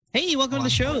Hey, welcome to the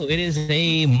show. It is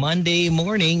a Monday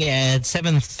morning at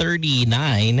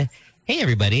 7:39. Hey,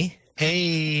 everybody.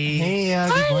 Hey. Hey,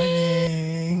 good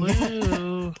morning.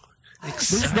 Woo.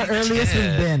 This is the earliest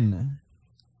we've been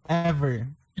ever.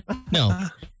 No,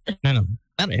 not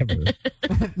ever.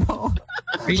 No,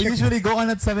 we usually go on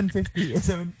at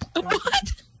 7:50.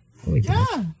 What?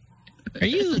 Yeah. Are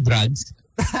you drugs?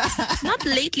 Not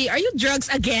lately. Are you drugs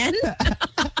again?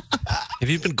 Have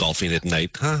you been golfing at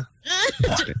night, huh?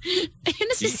 Ayun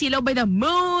na si Silo by the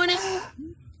moon.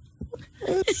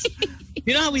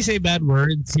 You know how we say bad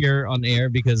words here on air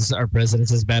because our president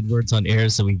says bad words on air,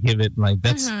 so we give it like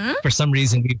that's for some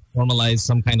reason we formalize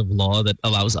some kind of law that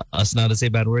allows us not to say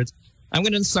bad words. I'm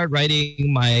going to start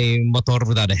riding my motor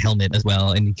without a helmet as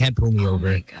well, and you can't pull me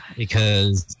over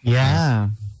because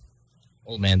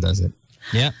old man does it.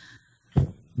 Yeah.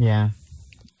 Yeah.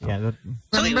 Yeah.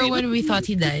 Remember when we thought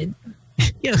he died?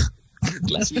 Yeah.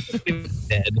 Last week he was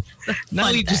dead.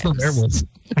 Now he's just a werewolf.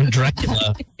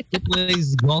 Dracula. He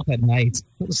plays golf at night.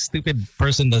 What stupid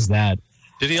person does that?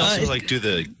 Did he also do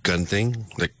the gun thing?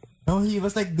 Like, no, he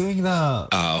was like doing the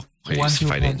he's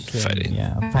fighting.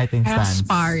 Yeah, fighting stance.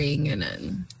 Sparring and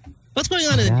then. What's going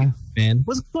on in the news, man?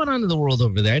 What's going on in the world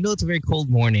over there? I know it's a very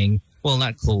cold morning. Well,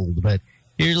 not cold, but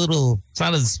you're it's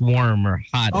not as warm or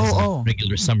hot as a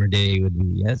regular summer day would be,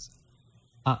 yes?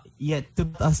 Yeah, to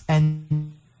us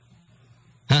and...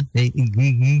 Huh? Okay,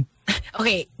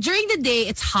 during the day,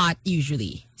 it's hot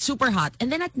usually. Super hot.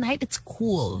 And then at night, it's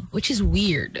cool, which is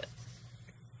weird.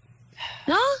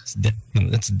 No?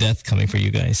 It's death coming for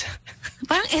you guys.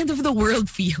 Parang end of the world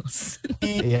feels.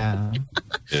 Yeah.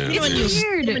 Di man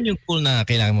weird. yung cool na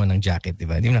kailangan mo ng jacket, di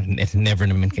ba? It's never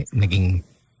naman naging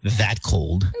that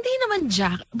cold. Hindi naman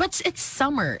jacket. But it's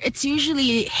summer. It's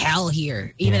usually hell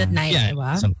here, even at night, Yeah,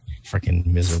 diba? some freaking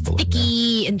miserable.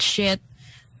 Sticky and shit.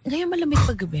 Ngayon malamig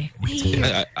paggabi.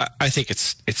 Weird. I think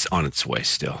it's on its way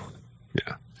still.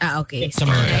 Yeah. Okay.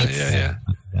 Summer nights. Yeah.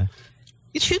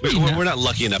 It should be. We're not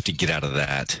lucky enough to get out of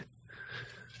that.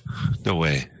 No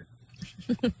way.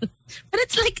 But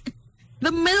it's like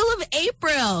the middle of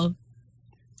April.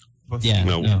 Yeah.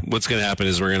 No, what's going to happen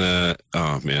is we're going to,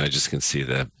 oh man, I just can see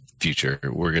the future.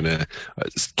 We're going to,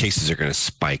 cases are going to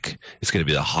spike. It's going to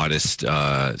be the hottest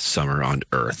summer on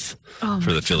earth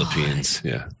for the Philippines.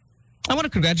 Yeah. I want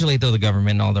to congratulate, though, the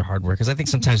government and all their hard work because I think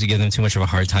sometimes we give them too much of a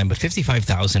hard time. But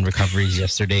 55,000 recoveries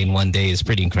yesterday in one day is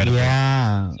pretty incredible.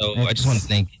 Yeah. So I just want to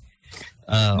thank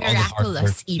all the hard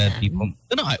work that people.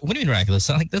 No, what do you mean miraculous?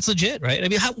 Like that's legit, right? I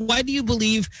mean, why do you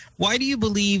believe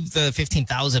the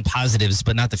 15,000 positives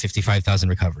but not the 55,000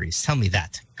 recoveries? Tell me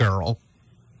that, girl.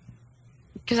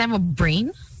 Because I have a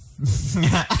brain.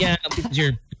 Yeah, because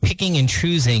you're picking and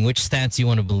choosing which stats you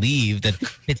want to believe that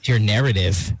fits your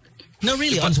narrative. No,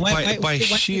 really. Why do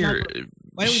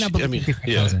we not believe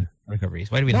 55,000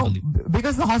 recoveries? Why do we not believe?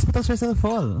 Because the hospitals are still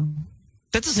full.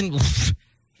 That doesn't.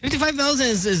 55,000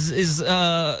 is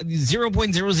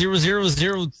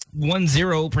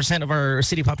 0.00010% of our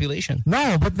city population.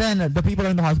 No, but then the people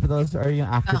in the hospitals are yung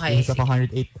active cases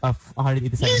of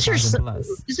 187,000 plus.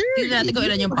 Hindi natin ko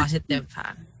ilan yung positive,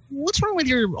 ha? What's wrong with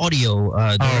your audio,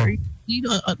 Dory? Do you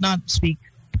not speak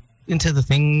into the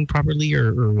thing properly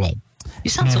or what?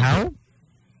 You sound so good.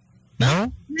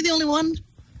 No? You're the only one?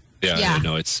 Yeah.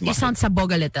 No, it's you sound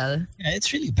sabog a little. Yeah,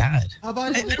 it's really bad. How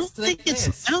about I don't think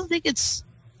it's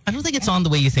on the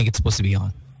way you think it's supposed to be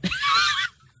on.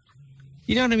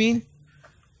 You know what I mean?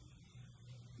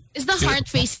 Is the heart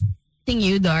facing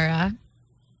you, Dora?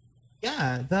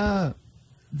 Yeah, the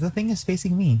thing is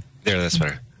facing me. There, that's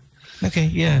better. Okay,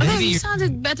 yeah. Oh, you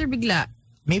sounded better bigla.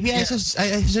 Maybe I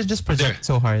should just project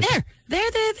so hard. There.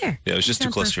 Yeah, it was just too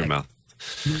close to your mouth.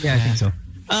 Yeah, I think so.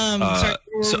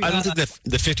 So I don't think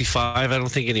the 55. I don't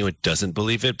think anyone doesn't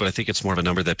believe it, but I think it's more of a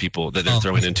number that they're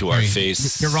throwing into our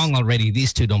face. You're wrong already.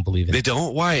 These two don't believe it. They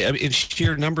don't. Why? I mean, in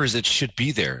sheer numbers, it should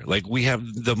be there. Like we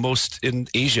have the most in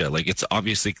Asia. Like it's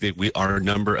obviously our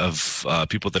number of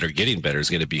people that are getting better is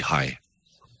going to be high.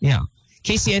 Yeah.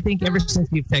 Casey, I think ever since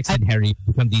you've texted Harry, you've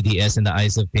become DDS in the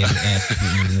eyes of him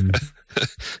and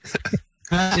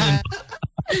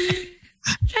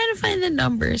Trying to find the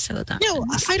numbers. Hold on. No,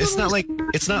 it's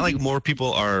not like more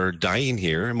people are dying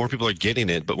here and more people are getting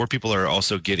it, but more people are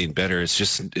also getting better.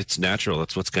 It's natural.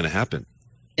 That's what's going to happen.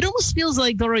 It almost feels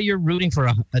like, Dora, you're rooting for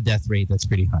a death rate that's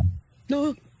pretty high.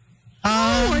 No.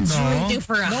 No one's rooting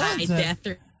for a high death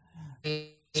rate.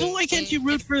 So why can't you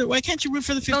root for the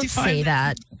 55? Don't say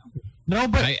that. No,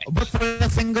 but for a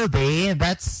single day,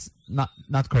 that's not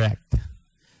correct.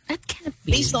 That can't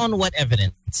be. Based on what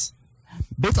evidence?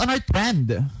 Based on our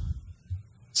trend.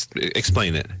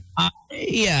 Explain it.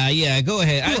 Yeah. Go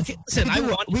ahead. I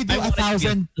want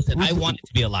it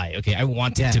to be a lie. Okay, I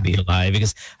want it to be a lie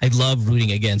because I love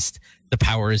rooting against the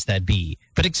powers that be.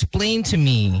 But explain to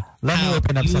me. Let me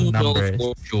open up some numbers.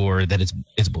 For sure that it's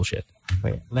bullshit.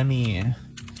 Wait, let me.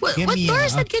 What Dora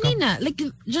said kanina, like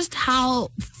just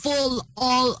how full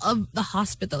all of the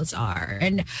hospitals are,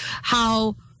 and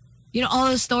how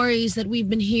all the stories that we've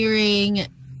been hearing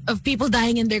of people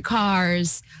dying in their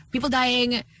cars, people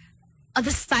dying on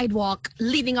the sidewalk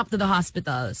leading up to the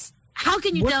hospitals. How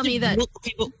can you tell me that?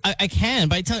 I can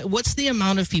by telling what's the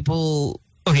amount of people.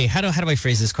 Okay, how do I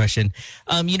phrase this question?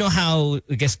 You know how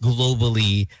I guess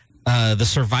globally. The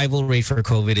survival rate for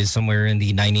COVID is somewhere in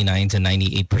the 99 to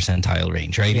 98 percentile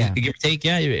range, right? Yeah. Give or take,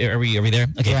 yeah? Are we there?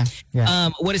 Okay.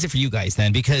 Yeah. What is it for you guys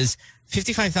then? Because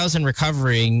 55,000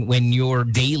 recovering when you're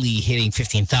daily hitting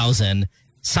 15,000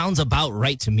 sounds about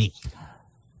right to me.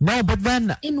 No, but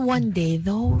then... In one day,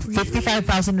 though? Really?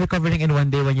 55,000 recovering in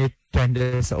one day when your trend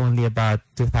is only about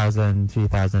 2,000,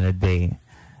 3,000 a day.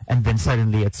 And then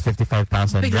suddenly it's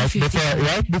 55,000,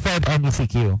 right? Before the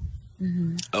MECQ.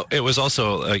 Mm-hmm. Oh, it was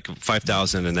also like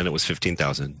 5,000 and then it was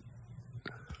 15,000.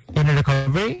 In a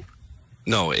recovery?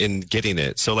 No, in getting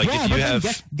it. So like if you have...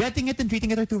 Getting it and treating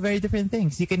it are two very different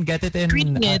things. You can get it in...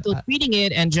 Treating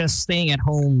it and just staying at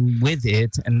home with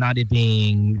it and not it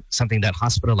being something that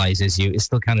hospitalizes you is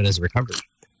still counted as recovery.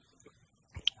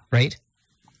 Right?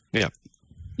 Yeah.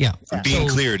 Yeah. Being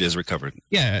cleared is recovered.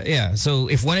 Yeah. So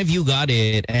if one of you got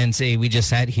it and say we just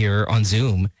sat here on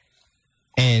Zoom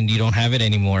and you don't have it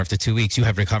anymore after 2 weeks, you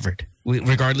have recovered,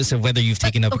 regardless of whether you've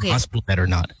taken up a hospital bed or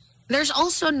not. There's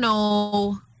also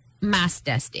no mass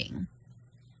testing.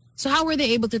 So how were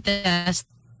they able to test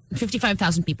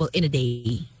 55,000 people in a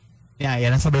day?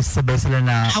 Yeah, nasabay sila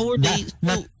na... How are they...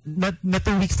 Not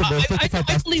 2 weeks ago,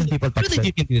 55,000 people tested. I believe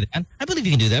you can do that. I believe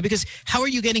you can do that because how are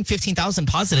you getting 15,000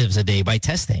 positives a day by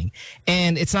testing?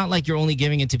 And it's not like you're only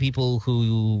giving it to people who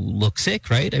look sick,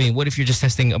 right? I mean, what if you're just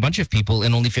testing a bunch of people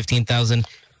and only 15,000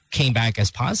 came back as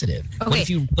positive? Okay. What if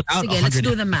you put out 100? Let's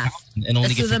do the math. And only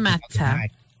let's do the math,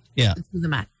 Yeah. Let's do the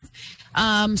math.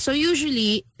 So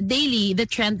usually, daily, the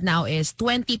trend now is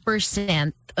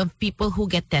 20% of people who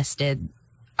get tested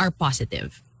are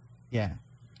positive. Yeah.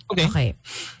 Okay.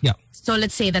 Yeah. So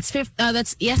let's say that's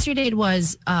yesterday it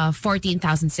was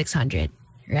 14,600,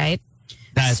 right?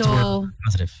 That's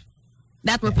positive.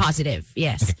 That were positive,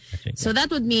 yes. Okay. So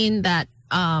that would mean that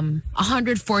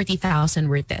 140,000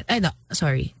 were tested.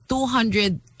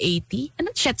 280.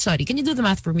 Sorry. Can you do the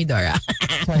math for me, Dora?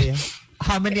 Sorry.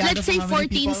 How many? Let's say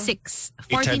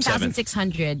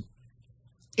 14,600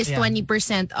 is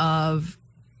 20% of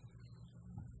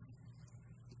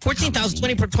 14,000,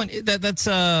 20 per 20. That's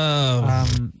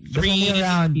around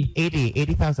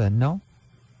 80,000, no?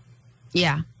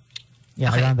 Yeah. Yeah,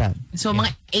 okay. Around that. So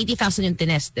mga 80,000 yung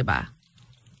tinest, diba?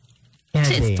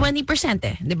 Kasi it's 20%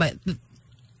 diba?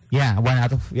 Yeah, one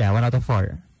out of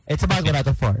 4. It's about 1 out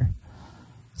of 4.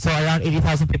 So around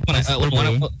 80,000 people.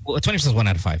 20% is 1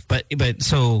 out of 5. But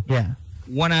so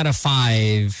 1 out of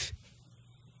 5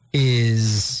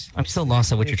 is, I'm still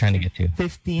lost at what you're trying to get to.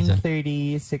 15,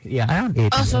 36, around 80.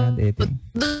 Around 80.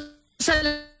 Sa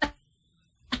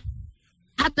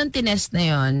lahat ng tinest na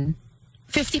yun,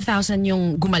 50,000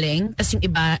 yung gumaling, tas yung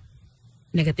iba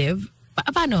negative.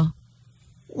 Paano?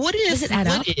 What if, does it add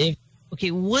up?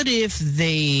 What if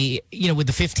they, with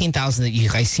the 15,000 that you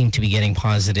guys seem to be getting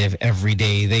positive every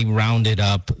day, they rounded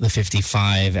up the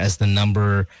 55 as the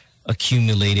number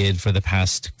accumulated for the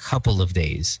past couple of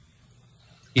days?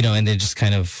 And then just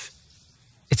kind of,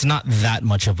 it's not that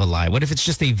much of a lie. What if it's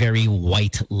just a very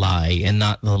white lie and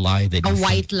not the lie that you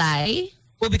white lie?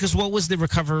 Well, because what was the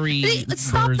recovery? Let's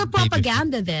stop the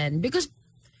propaganda then, because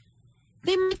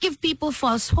they might give people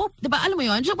false hope. Diba? Alam mo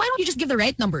yun? Why don't you just give the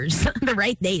right numbers, the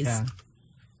right days? Yeah.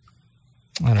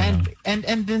 And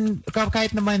then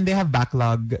kahit naman they have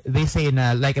backlog, they say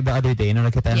na like the other day,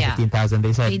 nakita 15,000,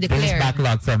 they said there's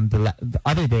backlog from the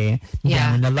other day,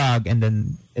 in the log, and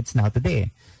then it's now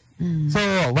today. So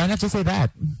why not just say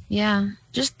that? Yeah,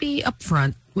 just be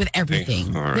upfront with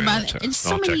everything. Right, and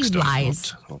so many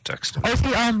lies. I'll text them.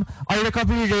 Also, our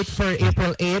recovery rate for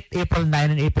April 8, April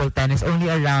 9, and April 10 is only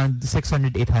around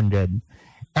 600, 800.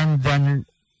 And then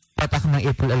patak ng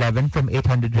April 11 from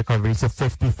 800 recoveries to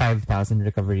 55,000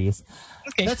 recoveries.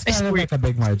 Okay. That's kind of like a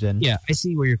big margin. Yeah, I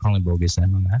see where you're calling bogus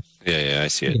then on that. Yeah, I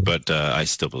see it. But I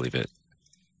still believe it.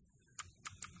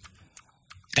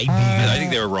 I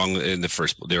think they were wrong in the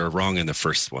first. They were wrong in the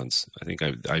first ones. I think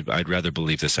I'd rather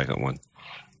believe the second one.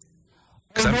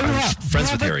 Because I'm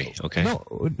friends with Harry. Okay. No,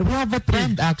 we have a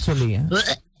trend actually.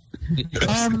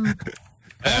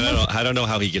 I don't know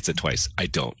how he gets it twice. I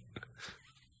don't.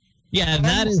 Yeah,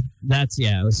 that's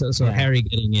So Harry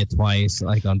getting it twice,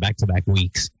 like on back-to-back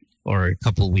weeks or a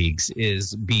couple weeks,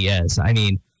 is BS. I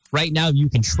mean, right now you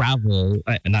can travel,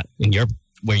 not in Europe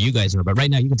where you guys are, but right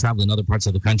now you can travel in other parts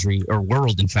of the country or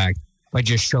world, in fact, by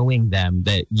just showing them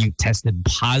that you tested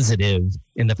positive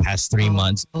in the past 3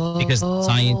 months, because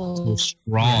science is so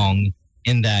strong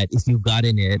in that if you've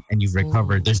gotten it and you've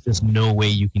recovered, there's just no way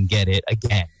you can get it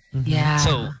again. Yeah.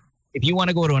 So if you want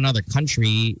to go to another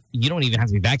country, you don't even have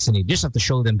to be vaccinated. You just have to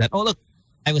show them that, oh, look,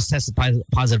 I was tested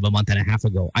positive a month and a half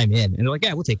ago. I'm in. And they're like,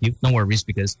 yeah, we'll take you. No worries,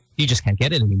 because you just can't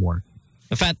get it anymore.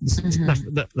 The fact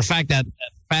that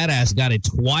fat ass got it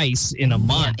twice in a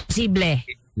month is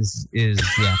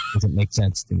doesn't make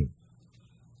sense to me.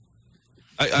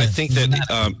 I think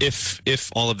that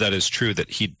if all of that is true,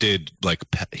 that he did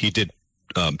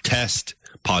test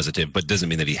positive, but doesn't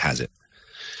mean that he has it.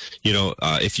 You know,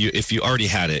 if you already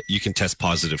had it, you can test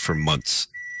positive for months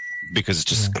because it's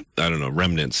just I don't know,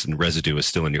 remnants and residue is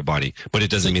still in your body, but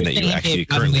it doesn't mean that you actually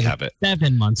currently have it.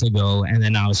 7 months ago, and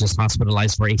then I was just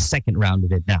hospitalized for a second round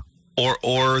of it now.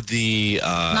 Or the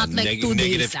not like 2 days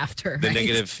negative after. The right?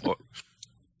 negative.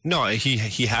 No,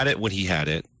 he had it when he had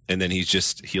it, and then he'll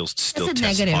still test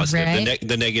negative, positive. right?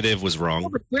 The negative was wrong.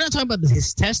 No, we're not talking about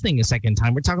his testing a second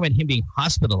time. We're talking about him being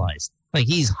hospitalized. Like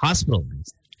he's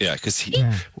hospitalized. Yeah, because he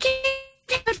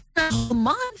for a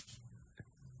month.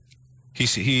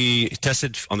 He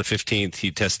tested on the 15th.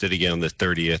 He tested again on the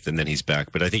 30th, and then he's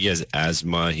back. But I think he has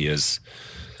asthma. He has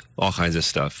all kinds of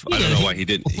stuff. I don't know why he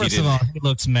didn't. First of all, he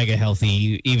looks mega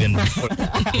healthy even before.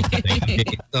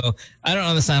 So I don't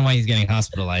understand why he's getting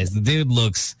hospitalized. The dude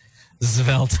looks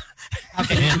svelte.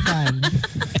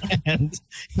 And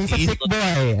he's a big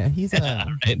boy. He's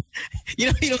right. You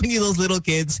know when you those little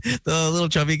kids, the little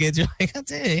chubby kids, you're like,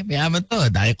 "Hey, mayaman to,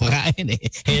 dahil kukain eh.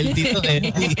 Healthy to,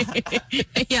 healthy."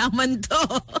 Mayaman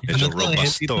to. Medyo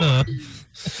robust to.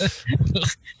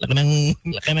 Laki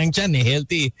ng tiyan eh,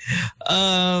 healthy.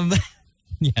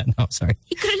 Yeah, no, sorry.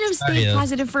 He couldn't have stayed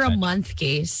positive for a month,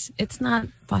 Case. It's not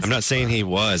possible. I'm not saying he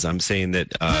was. I'm saying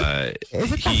that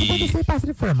is it possible to stay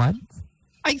positive for a month?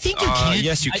 I think you can.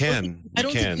 Yes, you can. I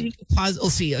don't think you can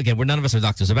see, again, we're none of us are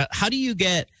doctors. About how do you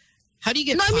get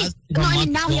positive? I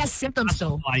mean, now he has symptoms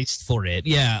though. For it,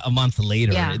 yeah, a month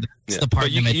later. Yeah. The part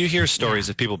but you hear stories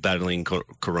of people battling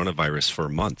coronavirus for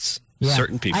months. Yeah.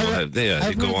 Certain people they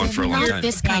go on for a long time.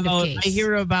 This kind of case. I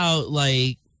hear about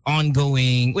like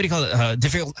ongoing, what do you call it?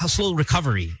 Difficult, slow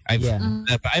recovery. I've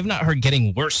not heard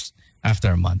getting worse after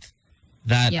a month.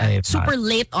 That super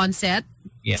late onset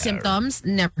symptoms.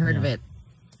 Never heard of it.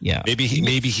 Yeah, maybe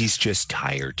he's just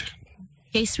tired.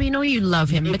 Case, we know you love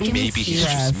him, but can maybe you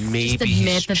just admit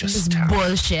that this is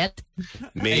bullshit?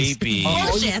 Maybe.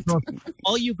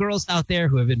 All you girls out there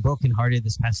who have been brokenhearted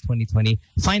this past 2020,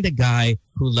 find a guy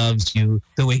who loves you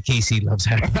the way Casey loves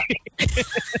Harry.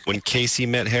 When Casey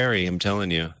met Harry, I'm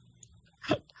telling you.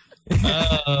 But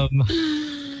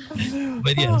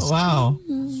yes. Oh,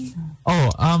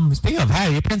 wow. Speaking of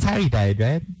Harry, Prince Harry died,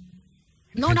 right?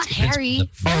 No, not Harry.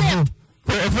 Philip.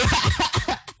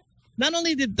 Not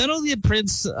only did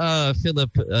Prince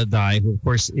Philip die, who of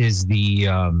course is the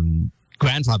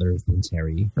grandfather of Prince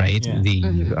Harry, right? Yeah.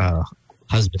 The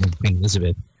husband of Queen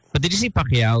Elizabeth. But did you see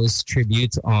Pacquiao's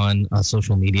tribute on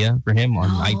social media for him on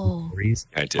IG stories?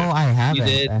 I did. Oh, I haven't.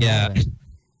 You did, yeah.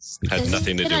 Had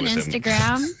nothing to do on with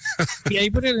Instagram? Yeah, he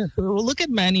put it. Look at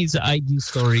Manny's IG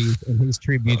stories and his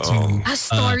tribute to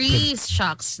stories.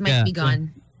 Shucks, might be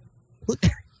gone.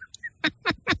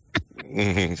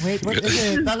 Wait, what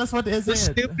is it? Tell us what is it?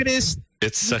 Stupidest.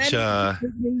 It's such a...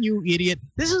 You idiot.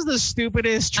 This is the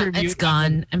stupidest tribute. It's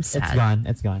gone. I'm sad.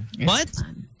 It's gone. What?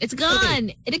 It's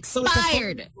gone. It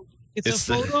expired. It's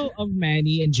a photo of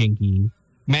Manny and Jinky.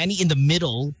 Manny in the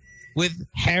middle with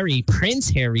Harry, Prince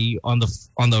Harry on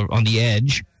the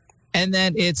edge. And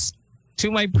then it's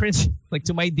to my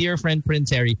dear friend Prince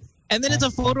Harry. And then it's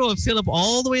a photo of Philip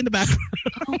all the way in the background.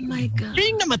 Oh my God.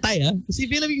 Yung namatay, Si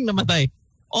Philip yung namatay.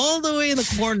 All the way in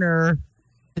the corner.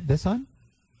 This one?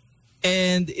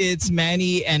 And it's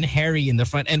Manny and Harry in the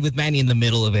front, and with Manny in the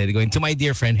middle of it, going, to my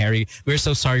dear friend Harry, we're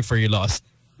so sorry for your loss.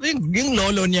 Yung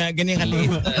lolo niya, ganyan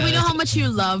kaliit. We know how much you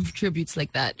love tributes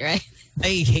like that, right?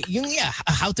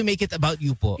 How to make it about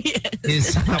you po. Yes.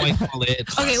 Is how I call it.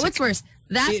 Okay, what's worse?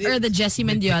 That or the Jessie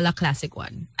Mendiola classic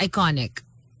one? Iconic.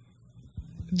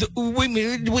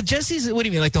 With Jessie's, what do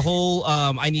you mean? Like the whole,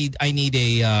 I need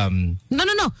a...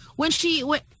 No. When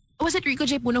was it Rico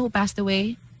J. Puno who passed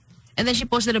away? And then she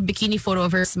posted a bikini photo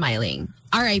of her smiling.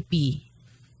 R.I.P.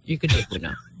 Rico J.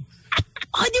 Puno.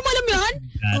 Oh, di mo alam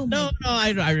yun? No,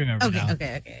 I remember now.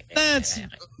 Okay. That's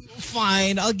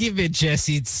fine. I'll give it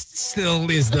Jessie. It still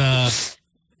is the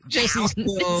Jessie's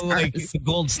still like the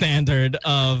gold standard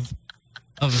of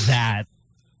that.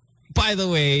 By the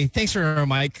way, thanks for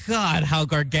reminding. God, how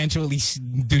gargantuanly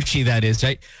douchey that is,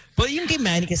 right? But yung kay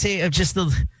Manny kasi of just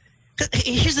the.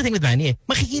 Here's the thing with Manny.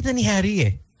 Makikita ni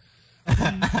Harry.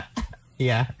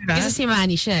 Yeah. Kasi si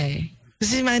Manny siya eh.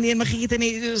 Kasi Manny, and makikita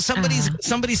ni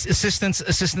somebody's assistants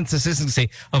say,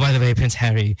 oh, by the way, Prince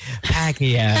Harry,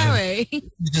 Harry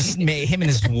just made him and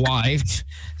his wife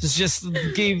just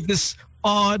gave this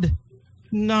odd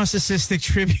narcissistic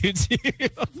tribute to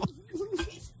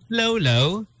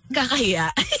Lolo.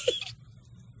 Kakaya.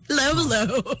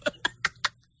 Lolo.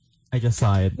 I just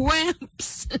saw it.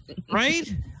 Whams.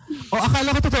 Right? Oh,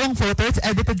 akala ko totoong photo. It's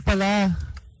edited pala.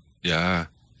 Yeah.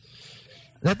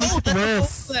 That makes it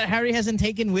worse. That Harry hasn't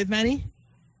taken with Manny?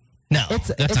 No, that's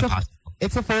not possible.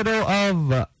 It's a photo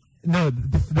of...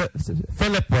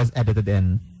 Philip was edited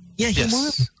in. Yeah, he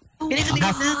was. Oh my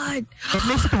God. It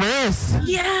makes it worse.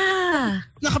 Yeah.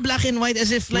 Naka black and white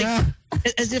as if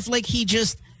like he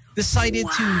just decided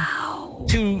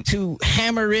to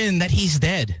hammer in that he's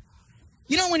dead.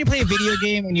 You know when you play a video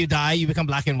game and you die, you become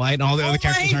black and white and all the other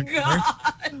characters aren't covered?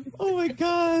 Oh my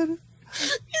God.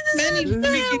 Manny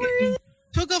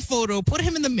took a photo, put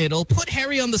him in the middle, put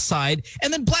Harry on the side,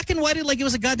 and then black and white it like it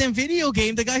was a goddamn video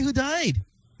game, the guy who died.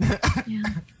 Yeah.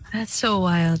 That's so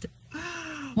wild.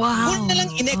 Wow.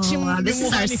 This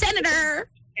is our senator.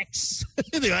 X.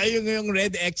 yung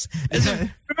red X.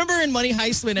 Remember in Money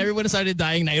Heist when everyone started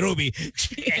dying, Nairobi?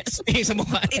 X. Sa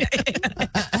mukha.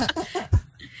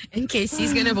 In case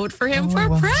he's gonna vote for him for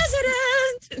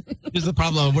president. Here's the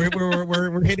problem.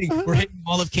 We're hitting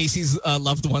all of Casey's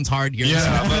loved ones hard here.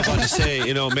 Yeah, I'm about to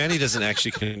say, Manny doesn't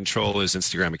actually control his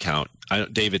Instagram account.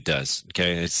 David does.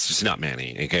 Okay, it's just not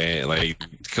Manny. Okay, like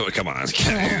come on.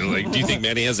 Like, do you think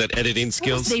Manny has that editing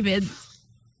skills? Who's David?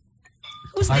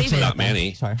 Who's Archuleta. David? Not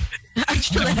Manny. Sorry. It's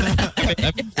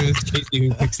Casey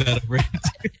who picks that up.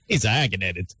 He's I can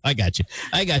edit. I got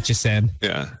you, Sam.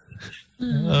 Yeah.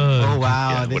 Oh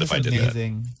wow, Yeah, this what is if I did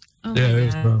amazing. Oh Yeah, it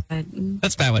was my rough. God.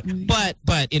 That's bad one.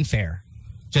 But in fair,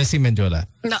 Jessie Mendiola.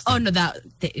 No,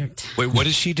 Wait, what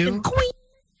did she do? Queen.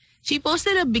 She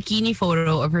posted a bikini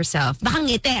photo of herself.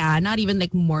 Nakangiti not even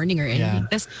like morning or anything. Yeah.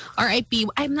 That's R.I.P.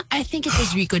 I think it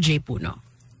was Rico J. Puno.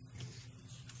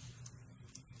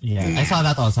 Yeah, I saw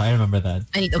that also. I remember that.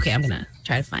 I'm gonna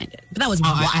try to find it. But that was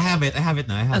I have it. I have it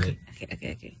now. I have it.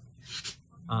 Okay.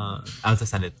 I'll just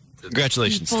send it.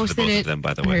 Congratulations to the Posted both it of them,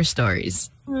 by the on way. her stories.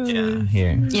 Yeah,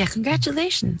 here. Yeah,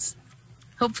 congratulations.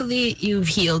 Hopefully you've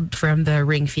healed from the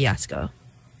ring fiasco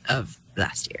of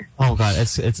last year. Oh God,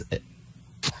 it's.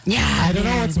 Yeah, I don't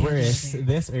know what's worse,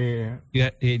 this or.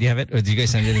 Do you have it? Or do you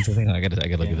guys send it into something? I gotta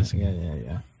look at this again.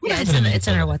 Yeah. Yeah, it's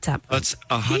in our WhatsApp. That's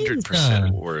 100%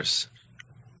 worse.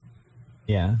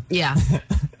 Yeah. Yeah,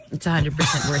 it's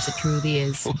 100% worse. It truly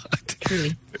is. What?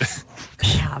 Truly.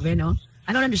 Grabe, no?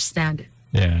 I don't understand it.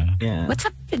 Yeah. What's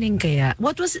happening kaya?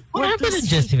 What happened to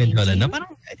Jessie Mendiola? No,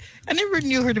 I never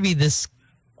knew her to be this.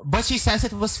 But she says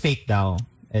it was fake though.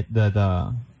 But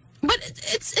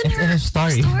it's in her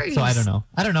story. stories. So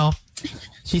I don't know.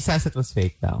 She says it was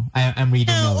fake though. I'm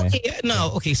reading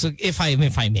Okay. So if I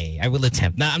may, I will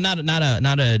attempt. Now I'm not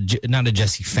a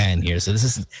Jessie fan here. So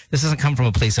this doesn't come from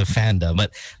a place of fandom.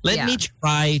 But let me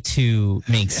try to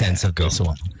make sense of this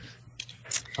one.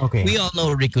 Okay. We all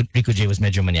know Rico J was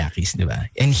medyo maniakis, diba?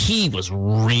 And he was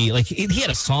really like he had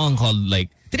a song called like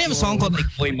did he have a song called like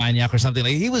Boy Maniac or something?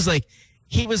 Like he was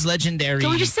legendary.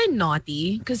 Can we just say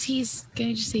naughty? Because can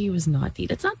I just say he was naughty?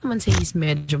 That's not the one saying he's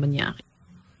medyo maniac.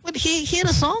 But he had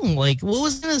a song like what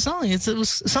was in the song? It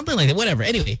was something like that. Whatever.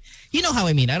 Anyway, you know how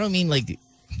I mean. I don't mean like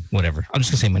whatever. I'm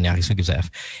just gonna say maniac. So gives a F.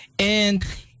 And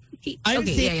I'm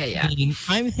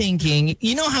thinking,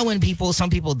 you know how when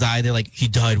some people die, they're like, he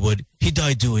died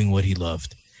doing what he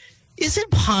loved. Is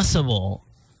it possible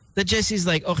that Jessie's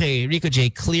like, okay, Rico J,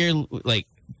 clear, like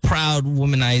proud,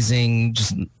 womanizing,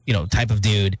 just, type of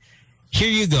dude. Here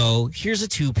you go. Here's a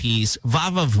 2-piece,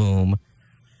 va-va-voom,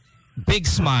 big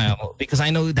smile, because I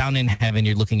know down in heaven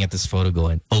you're looking at this photo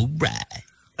going, all right.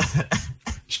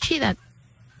 See that?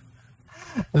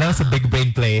 That was a big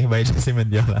brain play by Jessie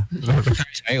Mendiola.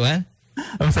 Sorry, what?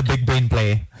 That was a big brain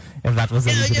play. If that was a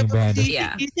listening band. Do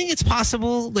you think it's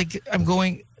possible? Like I'm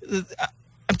trying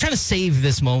to save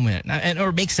this moment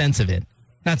or make sense of it.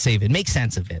 Not save it. Make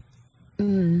sense of it.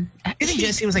 I think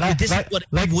Jessie was like, this is what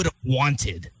I would have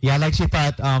wanted. Yeah, like she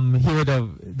thought he would have.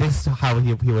 This is how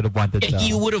he would have wanted. Yeah,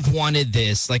 he would have wanted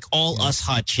this. Like all us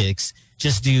hot chicks.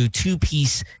 Just do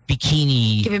 2-piece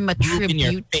bikini. Give him a tribute. In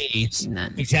your face.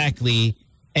 Exactly.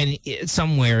 And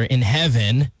somewhere in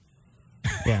heaven,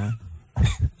 Yeah.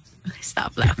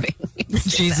 Stop laughing.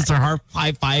 Jesus, her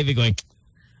high five and going,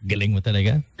 galing mo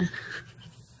talaga.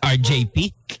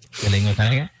 RJP, galing mo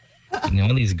talaga. You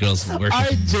know, these girls worship.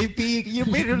 RJP, you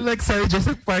made her like Sarah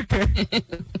Jessica Parker.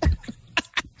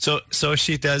 So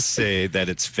she does say that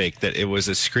it's fake, that it was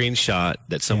a screenshot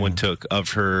that someone took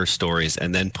of her stories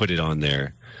and then put it on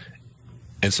there.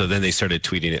 And so then they started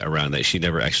tweeting it around that she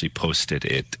never actually posted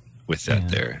it with that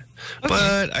there.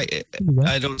 Okay. But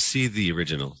I don't see the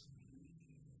original.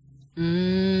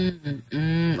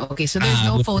 Okay, so there's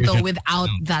no photo without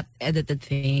that edited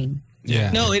thing.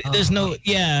 Yeah. No, there's no.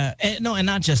 Yeah. No, and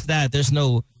not just that. There's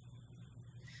no.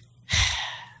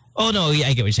 Oh no, yeah,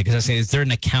 I get what you're saying. Because I was saying, is there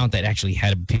an account that actually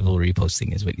had people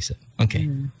reposting? Is what you said. Okay.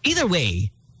 Either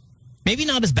way, maybe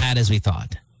not as bad as we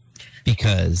thought,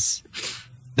 because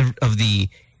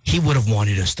he would have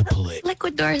wanted us to pull it. Like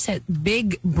what Dora said,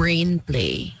 big brain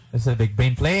play. That's a big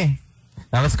brain play.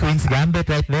 That was Queen's Gambit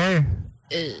right there.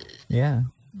 Yeah.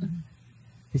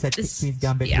 He said Queen's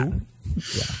Gambit too.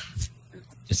 Yeah.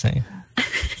 Just saying.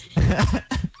 Kind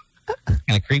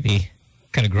of creepy.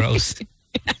 Kind of gross.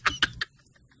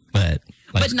 But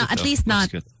not at least not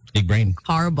big brain.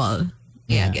 Horrible.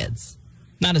 Yeah, gets.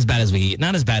 Not as bad as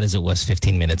it was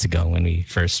 15 minutes ago when we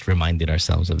first reminded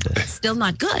ourselves of this. Still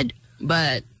not good,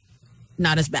 but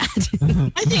not as bad.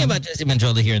 I think about Jessie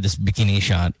Manjola here in this bikini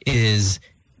shot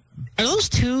are those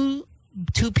two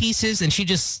pieces and she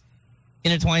just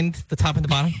intertwined the top and the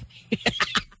bottom?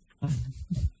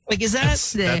 Like, is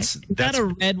that a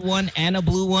red one and a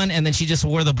blue one, and then she just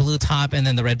wore the blue top and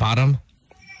then the red bottom?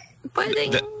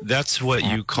 That's what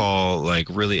you call like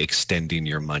really extending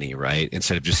your money, right?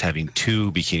 Instead of just having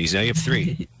 2 bikinis, now you have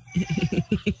 3.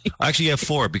 Actually, you have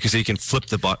 4 because you can flip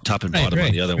the top and bottom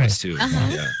on the other ones too.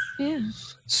 Yeah.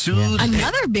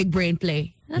 Another big brain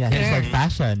play. Yeah, it's like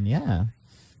fashion. Yeah.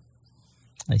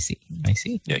 I see.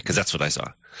 Yeah, because that's what I saw.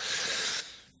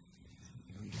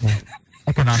 Yeah.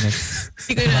 Economics.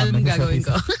 That's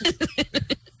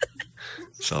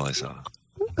all I saw.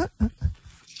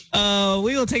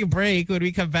 We will take a break. When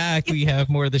we come back, we have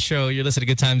more of the show. You're listening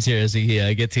to Good Times here as we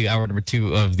get to hour number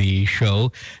 2 of the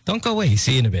show. Don't go away.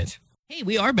 See you in a bit. Hey,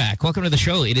 we are back. Welcome to the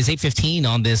show. It is 8:15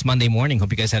 on this Monday morning.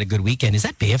 Hope you guys had a good weekend. Is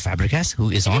that Bea Fabregas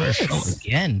who is on our show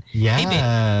again?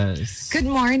 Yes. Good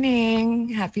morning.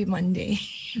 Happy Monday.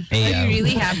 Hey, are you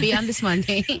really happy on this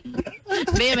Monday?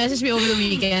 Bea messaged me over the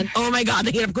weekend. Oh my God,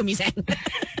 nahirap gumising.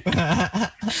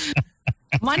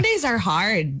 Mondays are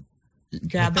hard.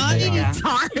 It's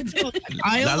hard.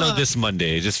 I love this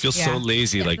Monday. It just feels so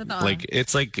lazy. Like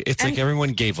it's like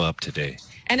everyone gave up today.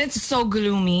 And it's so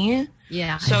gloomy.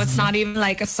 Yeah. So it's not even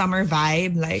like a summer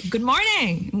vibe. Like, good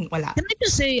morning. Wala. Can I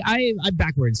just say I'm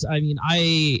backwards. I mean,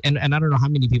 and I don't know how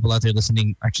many people out there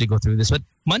listening actually go through this, but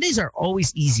Mondays are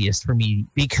always easiest for me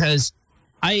because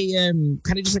I am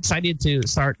kind of just excited to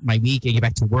start my week and get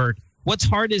back to work. What's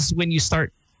hard is when you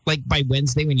start like by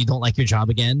Wednesday when you don't like your job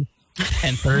again.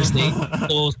 And Thursday,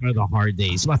 those are the hard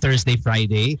days. Well, Thursday,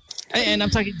 Friday. And I'm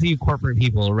talking to you corporate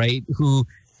people, right? Who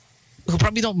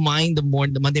probably don't mind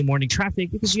the Monday morning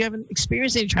traffic because you haven't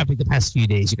experienced any traffic the past few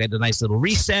days. You got a nice little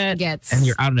reset and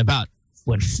you're out and about.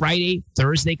 When Friday,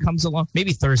 Thursday comes along,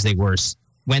 maybe Thursday worse,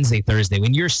 Wednesday, Thursday,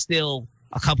 when you're still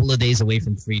a couple of days away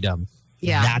from freedom.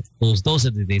 Yeah. Those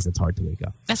are the days that's hard to wake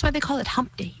up. That's why they call it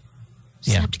hump day.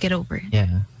 Just have to get over it.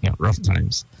 Yeah. Rough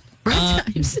times. Rough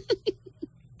times.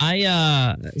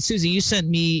 Susie, you sent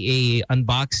me a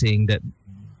unboxing that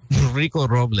Rico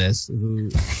Robles, who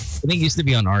I think used to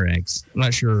be on RX. I'm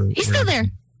not sure. He's still there.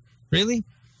 Really?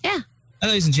 Yeah. I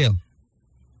thought he's in jail.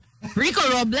 Rico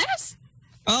Robles?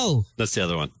 Oh. That's the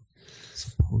other one.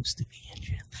 Supposed to be in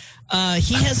jail.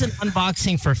 He has an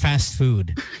unboxing for fast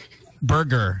food.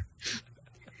 Burger.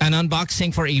 An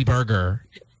unboxing for a burger.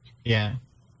 Yeah.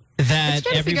 Let's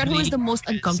try to figure out who is the most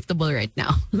uncomfortable right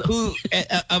now.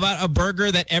 About a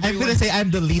burger that everyone... I'm going to say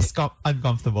I'm the least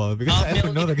uncomfortable because I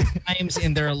don't know the guy. Times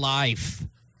in their life.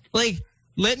 Like,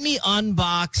 let me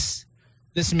unbox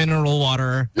this mineral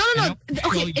water. No.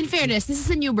 Okay, in fairness, this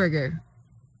is a new burger.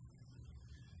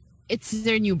 It's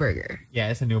their new burger. Yeah,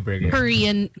 it's a new burger.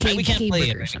 Korean we can't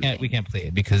play it. We can't play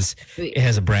it because it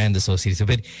has a brand associated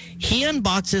with it. But he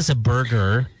unboxes a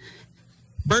burger.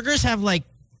 Burgers have like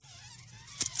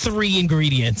 3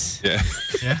 ingredients.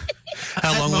 Yeah.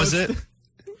 How long was it? It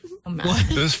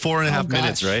was 4.5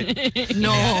 minutes, right?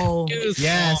 No.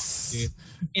 Yes.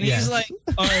 And he's like,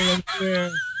 I'm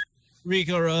here,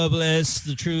 Rico Robles,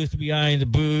 the truth behind the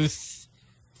booth.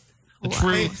 The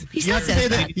truth. You have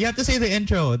to say the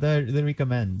intro, the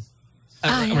recommends.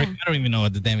 I don't even know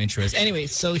what the damn intro is. Anyway,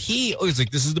 so he always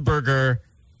like, this is the burger.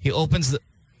 He opens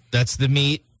that's the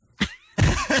meat.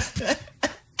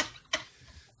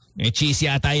 cheese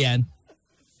yata yan.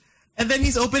 And then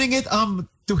he's opening it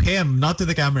to him, not to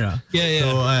the camera. Yeah.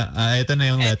 So ito na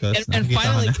yung lettuce. And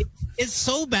finally, it's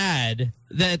so bad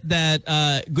that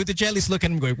Gutierrez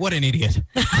looking at him going, what an idiot.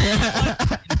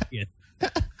 He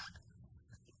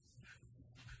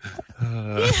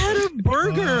had a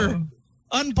burger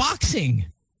unboxing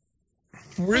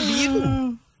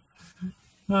review.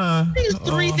 There's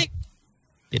three things.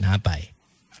 Tinapay.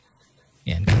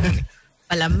 Yan.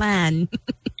 Palaman.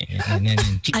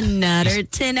 Another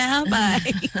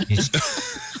tinapay.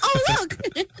 Oh, look.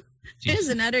 There's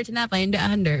another tinapay in the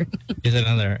under. There's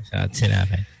another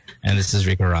tinapay. And this is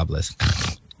Rico Robles.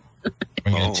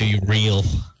 Bringing it to you real.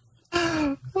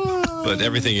 But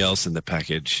everything else in the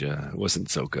package wasn't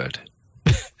so good.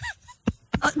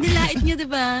 Nilait niyo,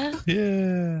 diba?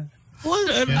 Yeah. What?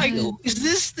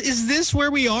 Is this where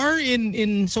we are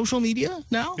in social media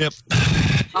now? Yep.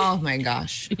 Oh my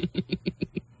gosh.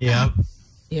 Yep.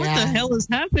 Yeah. What the hell has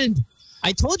happened?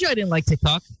 I told you I didn't like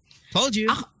TikTok. Told you.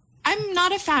 I'm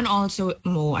not a fan also,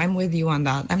 Mo. I'm with you on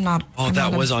that. I'm not. Oh,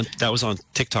 that was on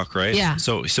TikTok, right? Yeah.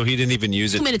 So he didn't even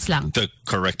use it 2 minutes lang. the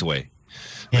correct way.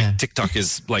 Yeah. Like TikTok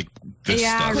is like this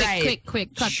stuff. Right.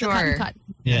 Quick. Cut. Sure. Cut.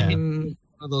 Yeah. One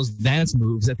of those dance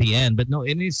moves at the end, but no,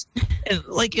 it was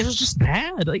just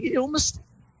bad. Like there's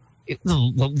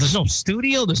no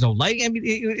studio, there's no lighting. I mean,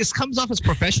 it comes off as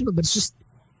professional, but it's just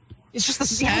a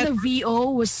sad. The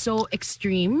VO was so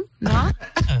extreme, no?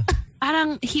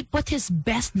 Parang he put his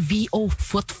best VO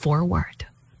foot forward.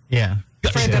 Yeah.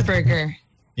 For the burger.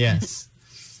 Yes.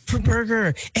 For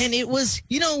burger. And it was,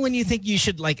 when you think you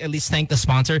should like at least thank the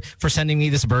sponsor for sending me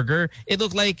this burger, it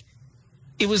looked like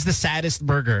it was the saddest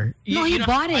burger. No, he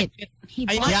bought it.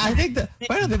 I think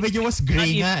the video was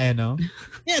green no?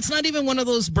 Yeah, it's not even one of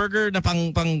those burger na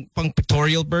pang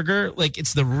pictorial burger. Like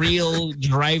it's the real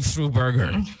drive-through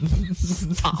burger.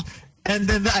 And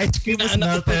then the ice cream was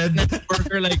melted.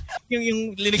 Burger like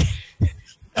yung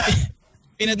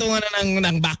pinatungan na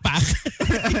ng backpack.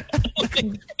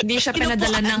 Hindi siya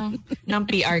pinadala ng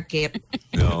PR kit.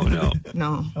 No.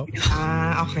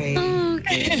 Okay.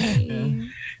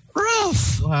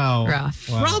 Rough. Wow. Rough.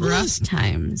 Wow. Rough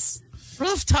times.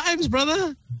 Rough times,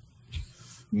 brother.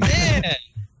 Man.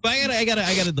 But I gotta,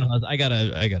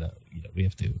 we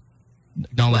have to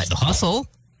acknowledge the hustle.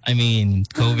 I mean,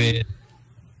 COVID,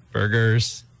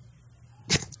 burgers.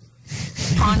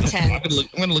 Content. I'm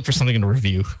gonna look for something in a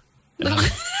review. Give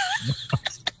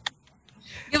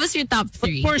us your top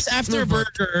 3. Of course, after a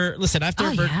burger,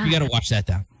 you gotta wash that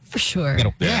down. For sure.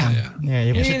 You push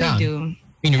it down. Do.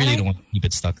 I mean, you really don't want to keep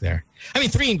it stuck there. I mean,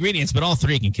 3 ingredients, but all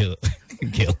 3 can kill.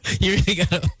 You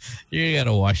really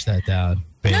gotta wash that down.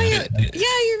 No,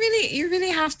 you really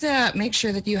have to make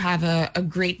sure that you have a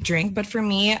great drink. But for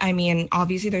me, I mean,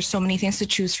 obviously there's so many things to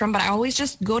choose from, but I always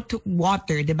just go to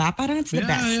water, diba? Parang it's the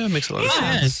best. Yeah, it makes a lot of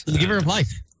sense. The giver of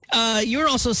life. You were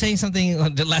also saying something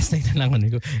the last thing that I'm going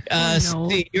to go.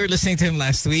 You were listening to him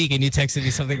last week and you texted me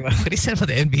something about what he said about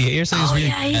the NBA or something.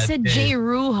 He said J.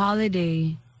 Rue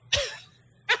holiday.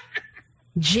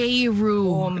 J. Rue.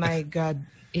 Oh my God.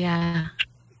 Yeah.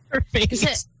 Her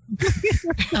face.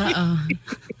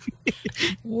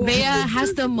 Bea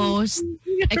has the most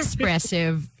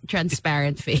expressive,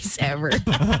 transparent face ever.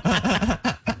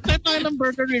 Tayo ng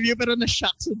burger review pero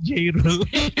na-shock sa J. Rue.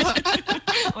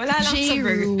 Wala lang sa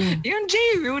burger. Yung J.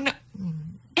 Rue na...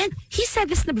 And he said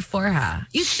this na before, ha?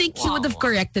 You think he would have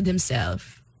corrected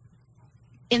himself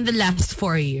in the last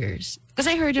 4 years? Because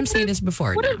I heard him say this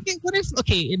before. What if, in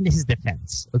his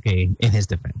defense,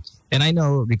 and I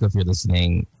know, Rico, if you're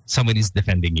listening, somebody's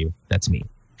defending you. That's me.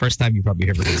 First time you probably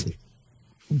heard this.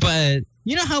 But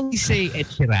you know how we say Ed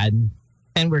Sheeran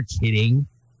and we're kidding?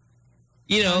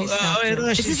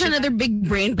 Is this another big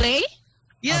brain play?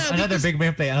 Yeah. Another big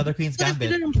brain play, another Queen's Gambit.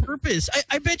 Did it on purpose.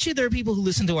 I bet you there are people who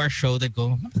listen to our show that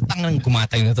go, tangang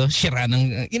kumatay na to,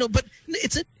 Sheeran, but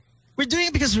we're doing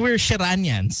it because we're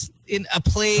Sheranians in a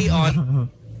play on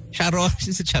Sharon.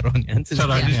 Is it Sharonians?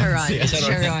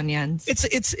 Sharonians.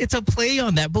 It's a play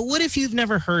on that. But what if you've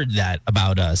never heard that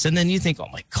about us? And then you think, oh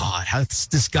my God, how does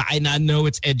this guy not know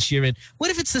it's Ed Sheeran?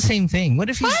 What if it's the same thing? What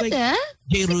if he's like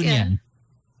Jay Runyan?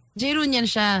 Jay Runyan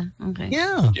siya. Okay.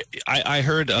 Yeah. I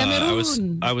heard I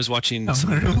was watching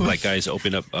some like guys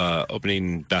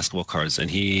opening basketball cards and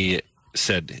he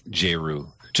said J. Rue.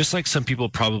 Just like some people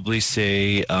probably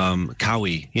say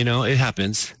Kawi. It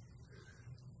happens.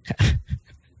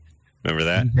 Remember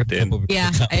that?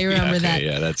 Yeah, I remember that.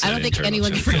 Yeah, that's I don't think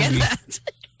anyone can forget that.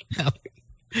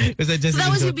 That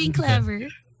was you being clever.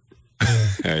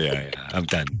 Yeah. I'm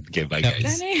done. Okay, bye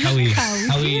guys. Howie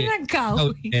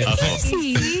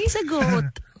He's a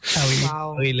goat.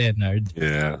 Howie Leonard.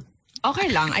 Yeah.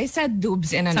 Okay lang. I said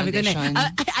Dubs in an audition.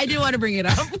 I didn't want to bring it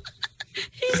up.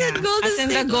 He said Golden As in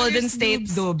State the Golden State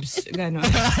Dubs. Ganon.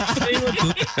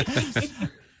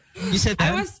 You said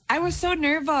that? I was so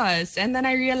nervous. And then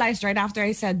I realized right after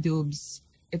I said Dubs,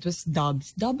 it was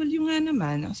Dubs. W nga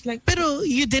naman. I was like, pero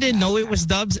you didn't know it was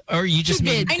Dubs, or you just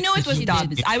did. I know it was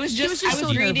Dubs. I was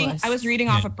reading nervous. I was reading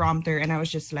off a prompter and I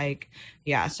was just like,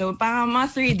 yeah. So mga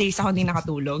 3 days ako di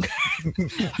nakatulog.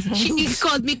 She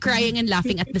called me crying and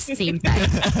laughing at the same time.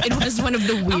 It was one of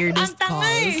the weirdest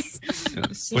calls.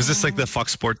 Was this like the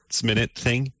Fox Sports Minute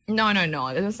thing? No.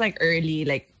 It was like early,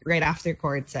 like right after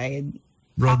courtside.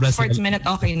 Robles, Fox Sports Minute,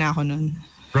 okay na ako nun.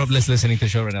 Robles listening to the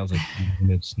show right now. I was like,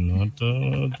 it's not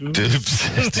Dubs.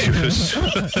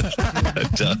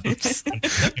 Dubs.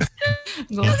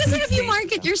 Because if you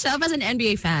market yourself as an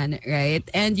NBA fan, right,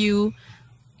 and you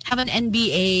have an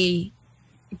NBA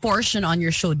portion on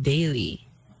your show daily,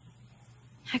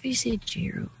 how can you say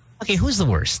J-Ro? Okay, who's the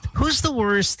worst? Who's the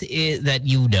worst that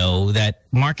you know that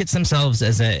markets themselves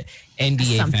as a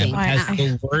NBA fan has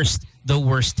the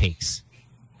worst takes?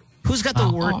 Who's got the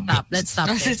worst? Let's stop.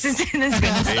 Bea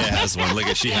has one. Look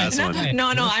at she has one.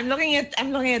 No. I'm looking at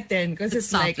Tin because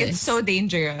it's like it's so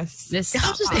dangerous.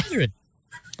 How's this dangerous?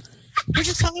 We're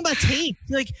just talking about takes.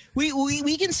 Like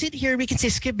we can sit here. We can say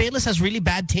Skip Bayless has really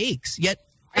bad takes. Yet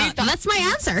that's my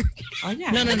answer. Oh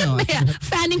yeah. No.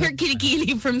 Fanning her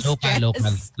kilikili from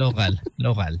stress. Local.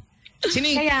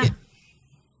 Kaya.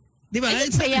 Diba? I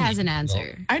think Bea has an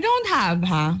answer. I don't have,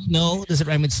 huh? No. Does it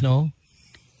rhyme with snow?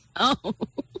 Oh.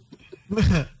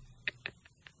 Is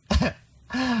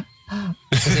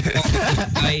it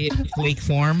by flake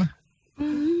form?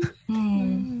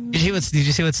 Did you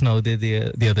see what Snow did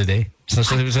the other day? So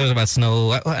it was about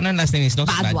Snow. Ano last name is Snow?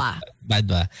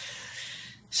 Badwa.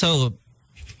 So,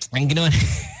 ang ginawa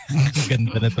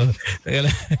ganda na to.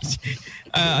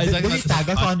 I was talking about tag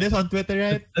us on this on Twitter,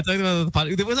 right? I talked about the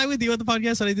podcast. Was I with you on the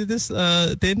podcast when I did this,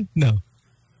 Tin? No.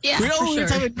 Yeah, for sure.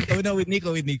 With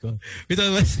Nico. We talked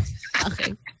about...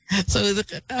 Okay. So,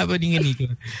 happening in Nico.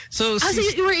 So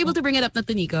you were able to bring it up na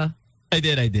to Nico? I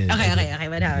did. Okay.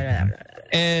 Whatever.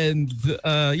 And,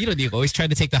 Nico always trying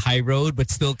to take the high road, but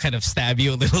still kind of stab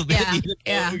you a little bit.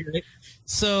 Yeah. Right?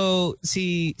 So,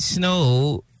 si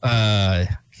Snow,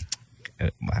 mahanap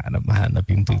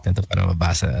yung tweet na to para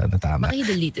mabasa na tama. But he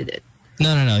deleted it.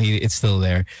 No. It's still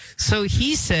there. So,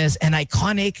 he says, an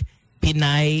iconic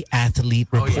Pinay athlete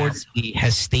reportedly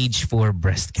has stage 4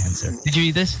 breast cancer. Did you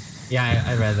read this? Yeah,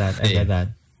 I read that.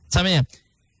 Sabi niya,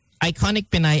 iconic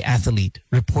Pinay athlete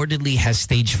reportedly has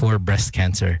stage 4 breast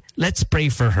cancer. Let's pray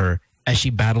for her as she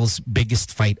battles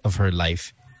biggest fight of her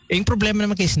life. Yung problema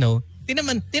naman kay Snow, di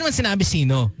naman sinabi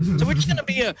sino. So we're just gonna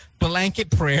be a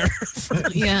blanket prayer for her.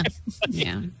 Yeah.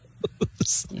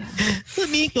 So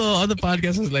Nico on the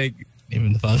podcast was like,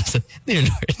 even the father said, dear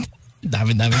Lord,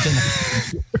 dami dyan.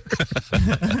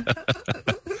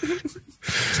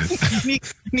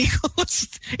 Nico,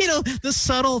 the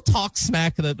subtle talk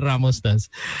smack that Ramos does.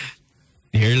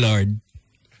 Dear Lord,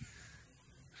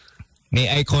 may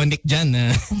iconic dyan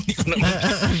na.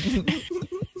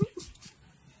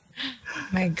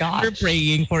 My God. We're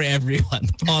praying for everyone,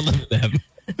 all of them.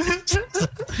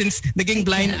 Since naging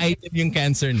blind item yung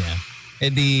cancer niya,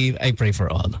 edi I pray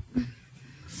for all.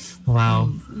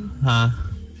 Wow. Huh?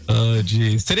 Oh,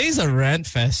 jeez. Today's a rant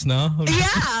fest, no?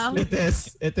 Yeah. It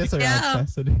is a rant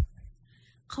fest today.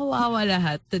 Kawawa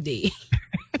lahat today.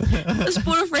 Tapos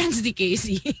puro friends ni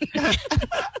Casey.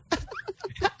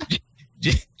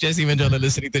 Jesse Mendiola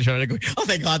listening to the show and going, oh,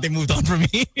 thank God they moved on from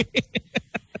me.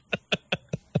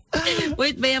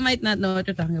 Wait, Bea might not know what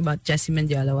you're talking about. Jesse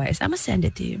Mendiola wise. I'm gonna send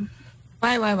it to you.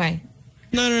 Why?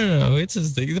 No. It's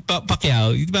just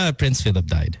Pacquiao. Prince Philip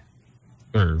died.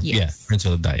 Prince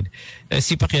Philip died.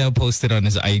 Si Pacquiao posted on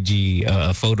his IG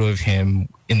a photo of him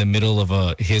in the middle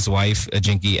of his wife,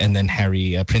 Jinky, and then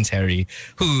Prince Harry,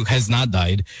 who has not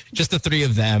died. Just the three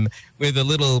of them with a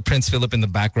little Prince Philip in the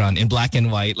background in black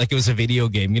and white, like it was a video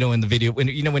game.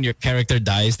 When your character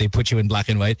dies, they put you in black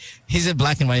and white. He's in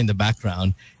black and white in the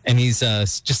background, and he's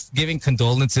just giving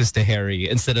condolences to Harry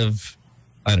instead of,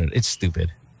 I don't know, it's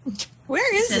stupid.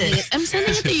 Where is it? I'm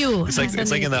sending it to you. It's like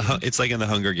in the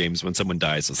Hunger Games when someone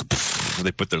dies. It's like,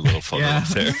 they put their little photo up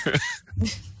there.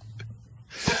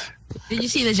 Did you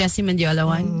see the Jesse Mendiola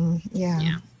one?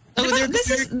 Yeah. This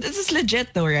is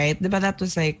legit though, right? But that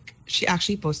was like she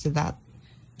actually posted that.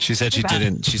 She said she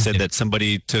didn't. She said that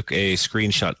somebody took a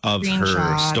screenshot of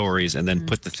her stories and then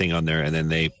put the thing on there, and then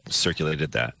they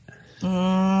circulated that.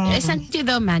 I sent you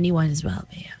the Manny one as well,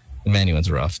 Bea. The Manny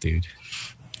one's rough, dude.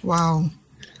 Wow.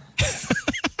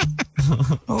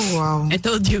 Oh, wow. I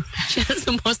told you, she has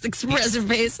the most expressive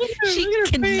face. She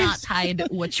cannot hide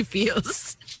what she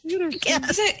feels.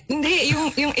 Kasi, hindi,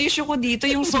 yung issue ko dito,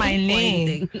 yung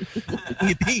smiling.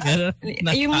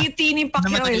 Yung ngiti ni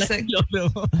Pacquiao is like,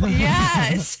 yeah,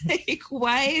 it's like,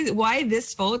 why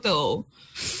this photo?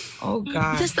 Oh,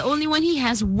 God. That's the only one he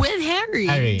has with Harry.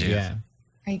 Harry, yeah.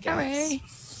 I guess.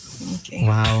 Okay.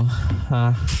 Wow.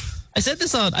 I said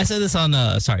this on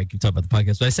sorry, I keep talking about the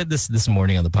podcast, but I said this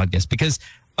morning on the podcast because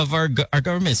of our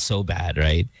government is so bad,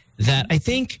 right? That I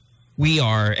think we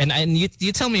are, and you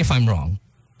tell me if I'm wrong,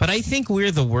 but I think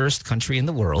we're the worst country in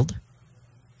the world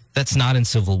that's not in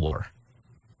civil war.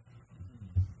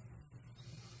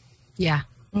 Yeah.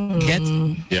 Get?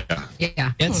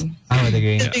 Yeah. Yes. I would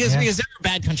agree. Because there are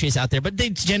bad countries out there, but they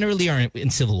generally aren't in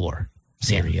civil war.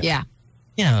 Syria. Yeah.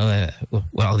 You know,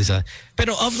 all these but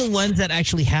of the ones that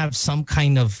actually have some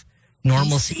kind of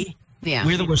normalcy,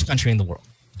 we're the worst country in the world.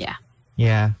 Yeah.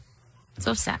 Yeah.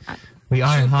 So sad. We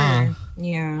are, huh?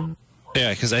 Yeah.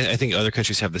 Yeah, because I think other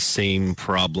countries have the same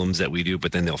problems that we do,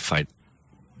 but then they'll fight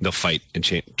and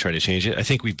try to change it. I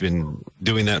think we've been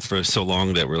doing that for so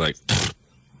long that we're like,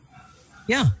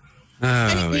 yeah.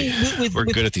 We're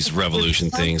good at these revolution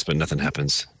things, but nothing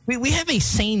happens. We have a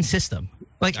sane system.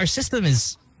 Like our system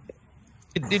is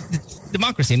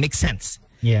democracy. It makes sense.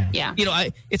 Yeah. Yeah. You know,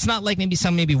 it's not like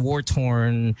maybe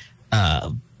war-torn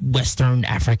Western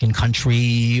African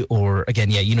country, or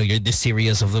again, you're the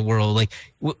Syrias of the world. Like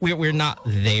we're not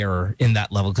there in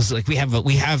that level because like we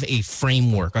have a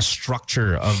framework, a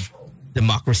structure of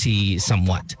democracy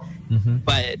somewhat,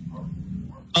 but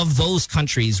of those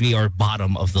countries, we are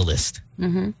bottom of the list.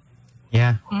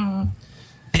 Yeah.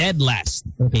 Dead last.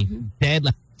 Okay. Dead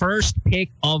last. First pick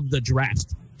of the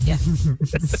draft. Yeah.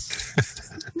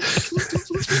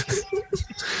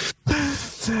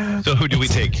 So who do we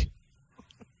take?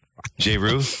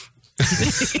 J-Roo?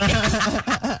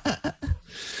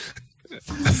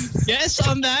 Yes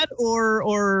on that or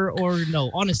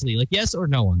no? Honestly, like yes or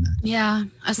no on that? Yeah.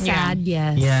 A sad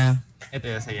yes. Yeah. It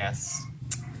is a yes.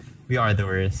 We are the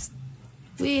worst.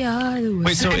 We are the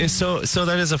worst. Wait, so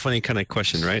that is a funny kind of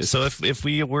question, right? So if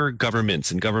we were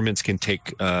governments and governments can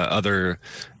take other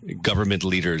government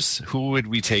leaders, who would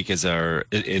we take as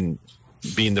in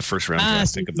being the first round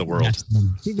draft pick of the world?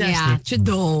 Yeah,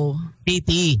 Trudeau.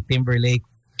 PT, Timberlake.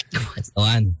 That's the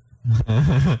one.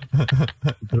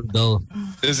 Trudeau.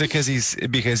 Is it because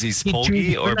he's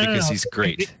poggy or because he's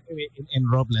great? In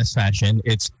Robles fashion,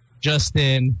 it's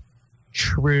Justin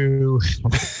Trudeau.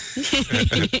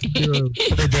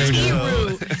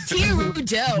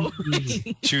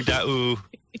 Trudeau.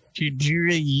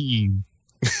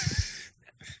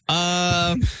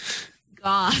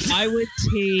 God. I would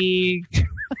take.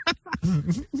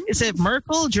 Is it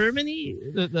Merkel, Germany?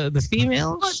 The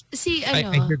female? Well, see, I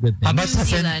know. I heard good things. How about New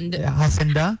Zealand.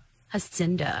 Jacinda?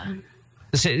 Jacinda.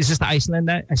 Is this the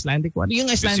Icelandic one? Yung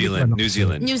Icelandic one. New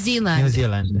Zealand. New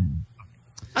Zealand.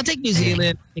 I'll take New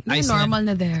Zealand. Take Yung Iceland, normal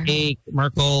na there. take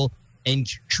Merkel and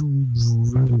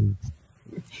Trudeau.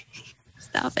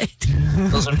 Stop it.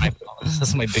 Those are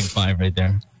that's my big five right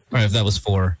there. All right, if that was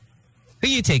four. Who are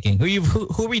you taking?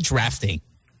 Who are we drafting?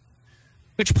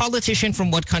 Which politician from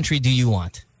what country do you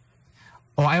want?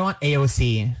 Oh, I want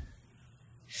AOC.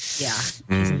 Yeah, it's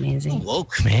amazing.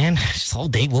 Woke, man. Just all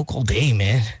day, woke all day,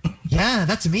 man. Yeah,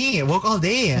 that's me. Woke all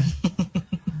day.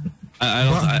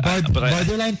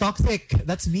 Borderline toxic.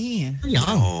 That's me. Young.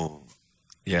 Oh.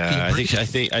 Yeah, I think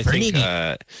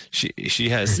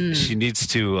she needs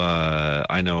to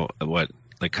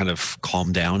kind of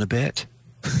calm down a bit.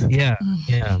 Yeah.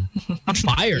 On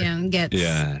fire. Yeah,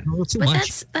 Too but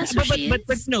much. that's what she is.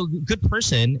 But no, good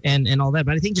person and all that.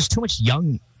 But I think just too much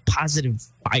young, positive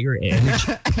fire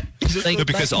energy.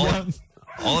 Because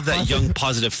all of that young,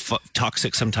 positive,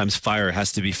 toxic, sometimes fire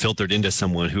has to be filtered into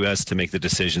someone who has to make the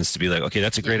decisions to be like, okay,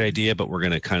 that's a great idea, but we're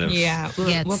going to kind of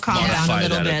we'll calm down a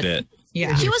little bit.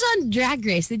 Yeah. She was on Drag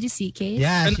Race. Did you see, Kate?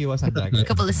 Yeah, she was on Drag Race. A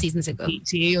couple of seasons ago.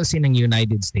 Si AOC ng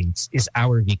United States is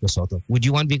our Vico Soto. Would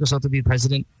you want Vico Soto to be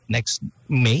president next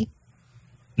May?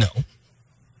 No.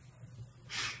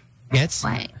 Yes?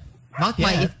 Why? Not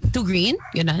yet. Why? Too green?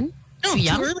 You're done? No, too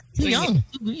young? early.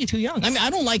 Too young. I mean, I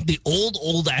don't like the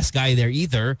old ass guy there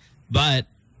either, but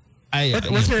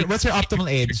what's your optimal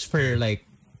age for like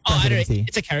presidency?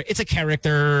 It's a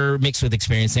character mixed with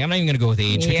experience thing. I'm not even gonna go with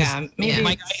age. Yeah, maybe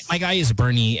my guy is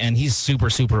Bernie, and he's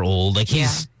super old. Like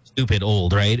he's stupid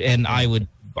old, right? And I'd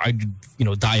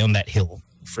die on that hill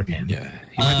for him. Yeah,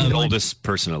 he might be the oldest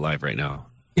person alive right now.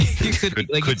 could be.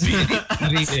 Could be.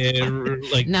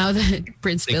 Like now that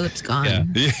Prince Philip's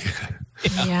gone. Yeah.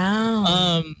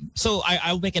 Yeah. So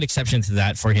I'll make an exception to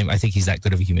that for him. I think he's that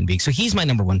good of a human being. So he's my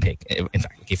number one pick. In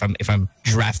fact, if I'm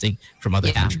drafting from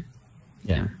other countries.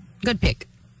 Yeah. Good pick.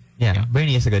 Yeah,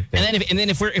 Bernie is a good pick. And then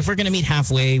if we're gonna meet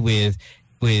halfway with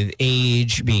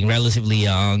age, being relatively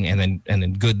young, and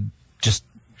then good, just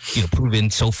proven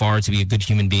so far to be a good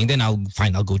human being, then I'll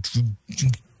go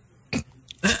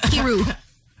Tiru.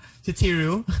 To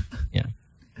Tiru. Yeah.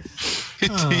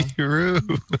 Tiru.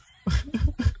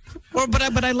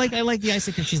 But I like the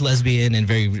Iceland because she's lesbian and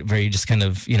very, very just kind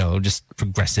of just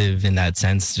progressive in that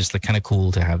sense. Just like kind of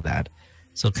cool to have that.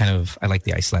 So kind of I like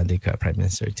the Icelandic prime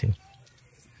minister too.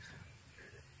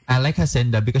 I like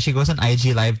Jacinda because she goes on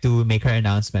IG Live to make her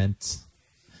announcements.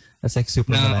 That's like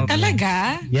super.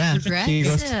 Talaga? Yeah.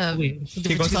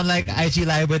 She goes on like IG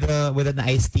Live with an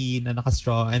iced tea na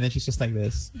naka-straw, and then she's just like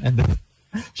this, and then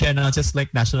she announces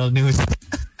like national news.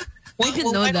 I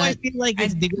didn't know that. I feel like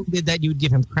if Digong did that, you would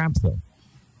give him crap though.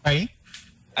 Sorry?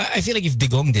 I feel like if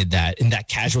Digong did that in that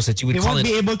casual sense, you would call it.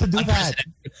 He won't be able to do that.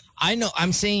 I know.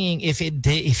 I'm saying if he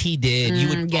did, you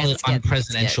would call it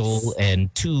unpresidential and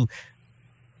too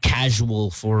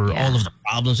casual for all of the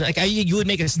problems. Like you would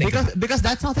make a mistake because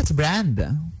that's not his brand.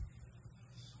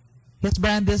 His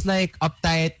brand is like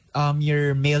uptight.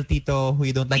 Your male tito who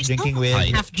you don't like drinking with,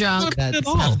 half drunk. That's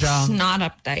half drunk. He's not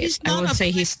uptight. I would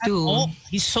say he's too.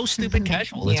 He's so stupid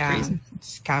casual. It's crazy.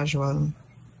 It's casual.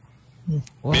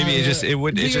 Maybe it just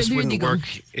wouldn't work.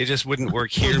 It just wouldn't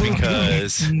work here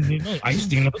because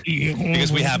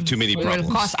we have too many problems. It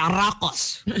will cause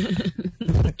arakos.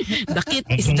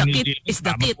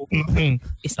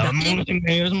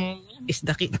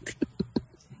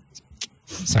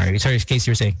 Sorry, Casey,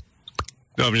 you were saying.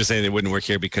 No, I'm just saying it wouldn't work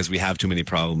here because we have too many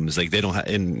problems. Like they don't have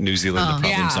in New Zealand, the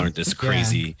problems aren't this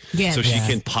crazy. Yeah. So she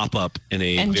can pop up in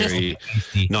a very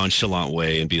nonchalant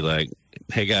way and be like,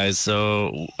 "Hey guys,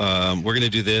 so we're gonna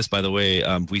do this. By the way,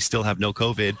 we still have no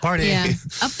COVID. Party." Yeah.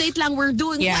 Update lang, we're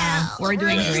doing well. We're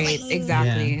doing great.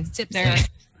 Exactly. Yeah.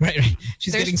 Right.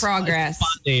 She's There's getting progress.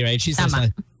 Day, right? She's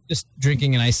just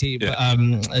drinking an icy. Yeah.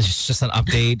 It's just an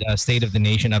update, state of the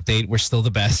nation update. We're still the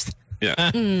best.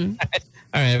 Yeah.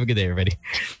 All right, have a good day, everybody.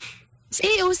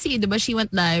 AOC, diba, she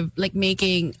went live like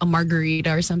making a margarita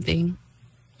or something,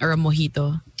 or a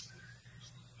mojito.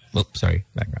 Oh, sorry,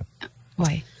 background.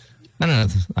 Why? No.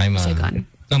 I'm gone.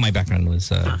 No, my background was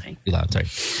too loud. Sorry.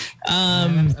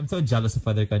 I'm so jealous of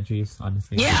other countries,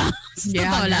 honestly. Yeah.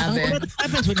 What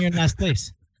happens when you're in last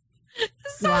place?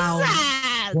 Sad.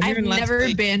 I've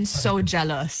never been so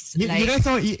jealous. You guys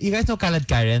know Kalad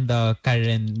Karen, the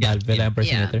Karen Galvela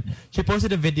impersonator. Yeah. She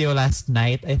posted a video last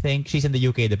night. I think she's in the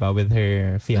UK, diba, with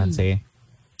her fiance.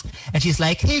 And she's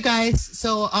like, "Hey guys,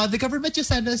 so the government just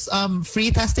sent us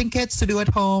free testing kits to do at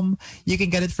home. You can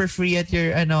get it for free at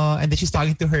your and then she's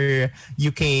talking to her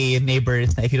UK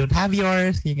neighbors. If you don't have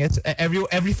yours, you can get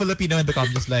every Filipino in the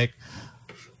comments like.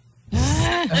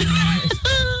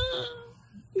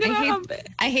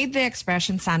 I hate the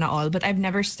expression "sana all," but I've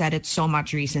never said it so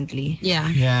much recently.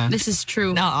 Yeah. This is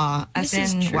true. As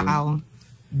in, wow.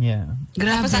 Yeah.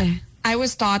 Grabe. I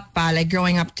was taught like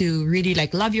growing up to really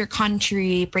like love your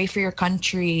country, pray for your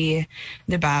country,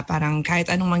 diba? Parang kahit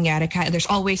anong mangyari, there's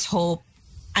always hope.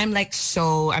 I'm like,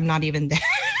 I'm not even there.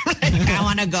 Like, I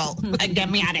want to go. Like, get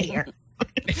me out of here.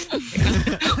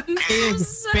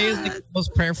 Faye is like the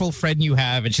most prayerful friend you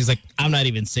have, and she's like, "I'm not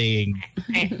even saying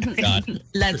God.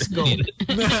 Let's go."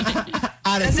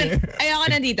 Out of here. Ayoko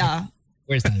na dito.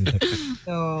 Where's that?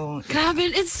 So,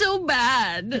 Grabe, it's so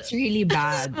bad. It's really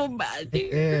bad. It's so bad.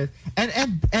 It is.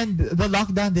 And the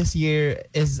lockdown this year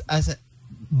is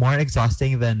more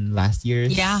exhausting than last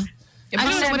year's. Yeah.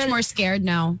 I'm so much more scared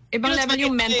now. Ibang level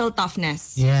yung mental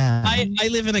toughness. Yeah. I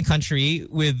live in a country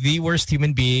with the worst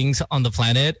human beings on the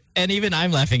planet, and even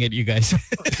I'm laughing at you guys.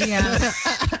 Yeah.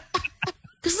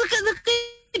 Because look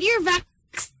at your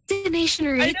vaccination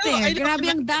rate there.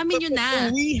 Grabe, ang dami nyo na.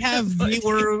 We have the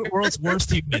world's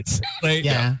worst humans. Like,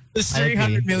 there's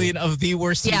 300 million of the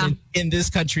worst humans in this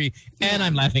country, and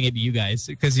I'm laughing at you guys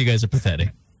because you guys are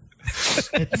pathetic.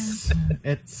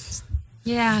 It's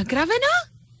yeah, grabe no?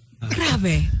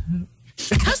 Grabe.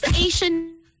 How's the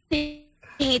Asian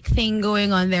hate thing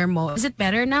going on there, Mo? Is it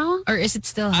better now, or is it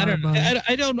still horrible?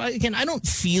 I don't. Again, I don't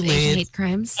feel Asian it. Hate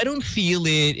crimes. I don't feel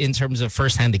it in terms of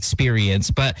firsthand experience,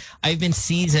 but I've been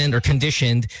seasoned or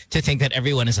conditioned to think that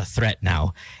everyone is a threat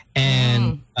now,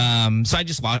 and so I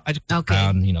just walk.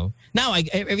 Around, now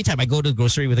every time I go to the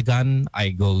grocery with a gun, I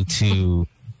go to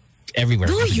everywhere.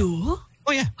 Do you?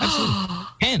 Oh yeah, absolutely.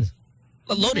 Hands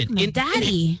loaded. Like my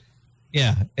daddy.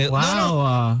 Yeah.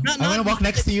 Wow. I'm gonna walk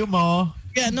next to you, Mo.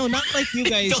 Yeah, no, not like you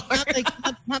guys.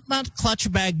 not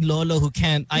clutch bag Lolo who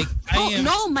can't.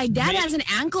 No, my dad has an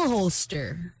ankle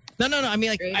holster. No. I mean,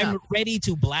 like, I'm ready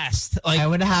to blast. Like, I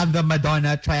want to have the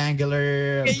Madonna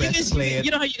triangular breastplate.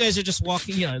 You know how you guys are just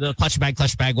walking, the clutch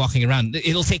bag walking around.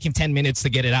 It'll take him 10 minutes to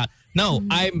get it out. No,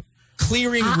 I'm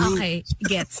clearing route. Okay,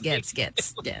 gets.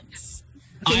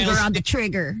 Finger on the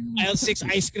trigger. Aisle 6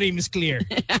 ice cream is clear.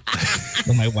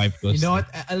 So my wife goes. You know what?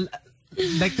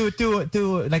 Like to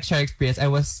like share experience, I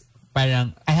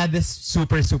had this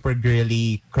super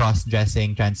girly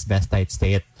cross-dressing transvestite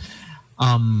state.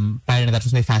 Parang that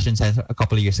was my fashion sense a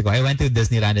couple of years ago. I went to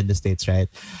Disneyland in the States, right?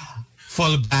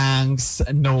 Full bangs,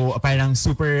 no, parang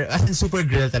super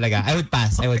girl talaga. I would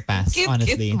pass,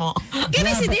 honestly. Can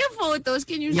I see the photos?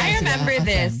 Can you? I remember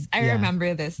this. I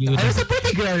remember this. I was a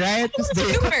pretty girl, right?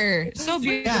 Super, so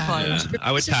beautiful. Yeah,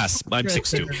 I would pass. I'm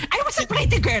 6'2". I was a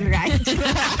pretty girl, right?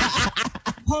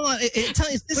 Hold on.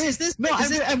 Is this? No,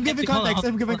 I'm giving context.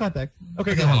 I'm giving context.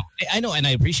 Okay, go on. I know, and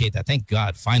I appreciate that. Thank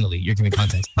God, finally, you're giving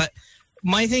context. But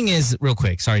my thing is, real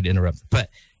quick, sorry to interrupt, but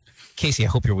Casey, I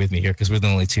hope you're with me here because we're the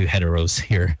only two heteros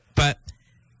here. But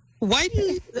why do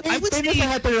you... I would say...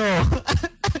 hetero.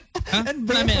 Huh? And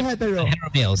hetero. Hetero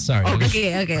males, sorry.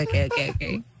 Okay.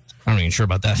 I'm not even sure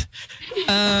about that.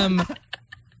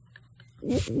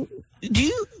 Do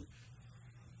you...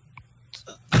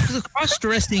 The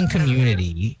cross-dressing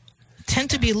community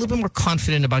tend to be a little bit more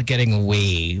confident about getting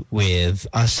away with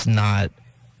us not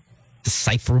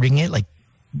deciphering it, like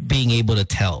being able to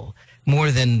tell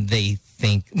more than they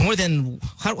think, more than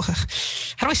how do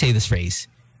I say this phrase?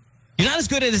 You're not as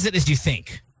good at it as you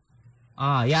think.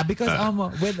 Yeah, because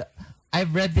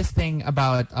I've read this thing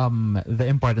about the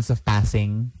importance of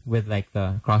passing with like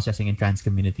the cross-dressing and trans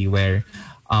community, where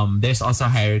there's also a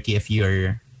hierarchy if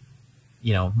you're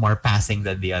more passing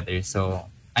than the others. So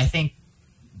I think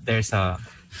there's a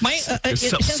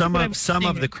some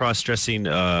of the cross-dressing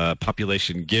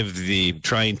population give the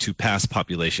trying to pass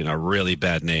population a really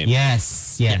bad name.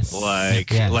 Yes.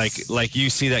 Like you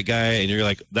see that guy and you're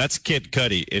like, that's Kid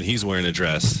Cudi and he's wearing a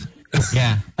dress.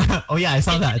 Yeah. Oh yeah, I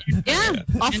saw that. Yeah,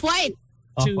 off-white.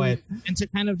 And to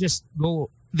kind of just go,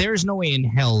 there's no way in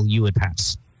hell you would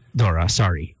pass, Dora.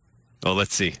 Sorry. Oh,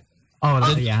 let's see.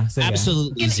 Yeah. So,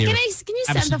 absolutely zero. Can you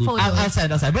send the photo? I'll send.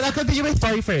 But I'll continue my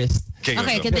story first.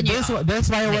 Okay, continue. That's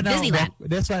why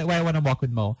I wanna walk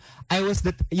with Mo. I was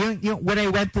when I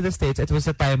went to the States, it was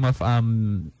the time of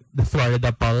the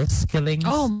Florida Pulse killings.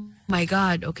 Oh my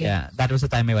God. Okay. Yeah, that was the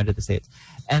time I went to the States.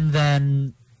 And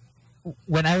then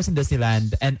when I was in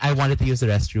Disneyland and I wanted to use the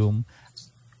restroom,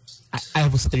 I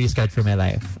was literally scared for my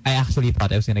life. I actually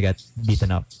thought I was gonna get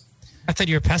beaten up. I thought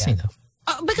you were passing though.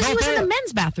 Because he was in the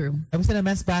men's bathroom. I was in a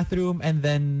men's bathroom, and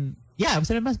then I was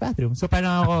in a men's bathroom. So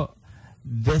parang ako,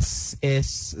 this is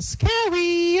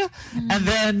scary. And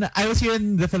then I was here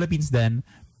in the Philippines then.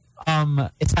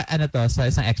 It's an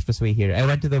expressway here. I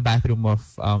went to the bathroom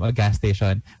of a gas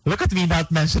station. Look at me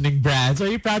not mentioning brands. Are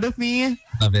you proud of me?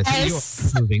 Love it.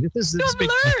 Yes. This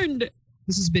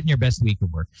has been your best week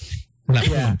of work.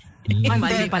 Yeah. And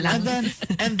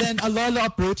then a lolo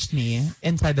approached me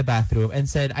inside the bathroom and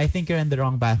said, I think you're in the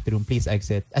wrong bathroom. Please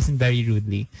exit. As in very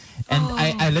rudely. And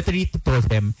I literally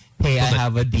told him, hey, I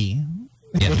have a D.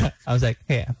 Yeah. I was like,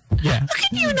 hey, yeah. Look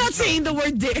at you not saying the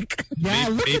word dick. Yeah,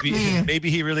 look at me. Maybe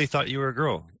he really thought you were a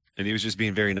girl and he was just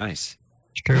being very nice.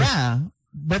 True. Yeah.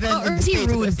 But then or is he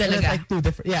rude talaga? Like two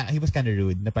different, yeah, he was kind of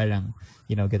rude. Na parang,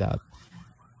 get out.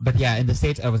 But yeah, in the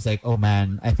States, I was like, oh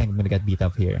man, I think I'm going to get beat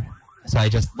up here. So I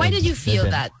just... Why did you feel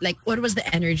that? Like, what was the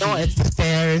energy? No, it's the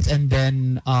stairs, and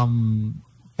then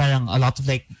parang a lot of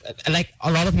like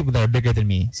a lot of people that are bigger than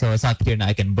me. So it's not here now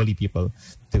I can bully people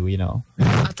to,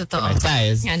 my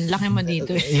size. Yan, laki mo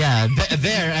dito. Yeah,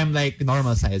 there I'm like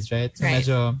normal size, right? So right.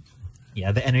 Medyo,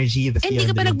 yeah, the energy, the feel. Hindi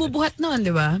ka pa nagbubuhat noon, di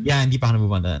ba? Yeah, hindi pa ako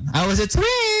nagbubuhat noon. I was a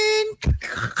twink!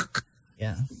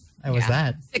 Yeah, I was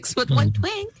that. 6'1"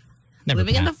 twink. Never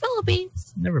living passed. in the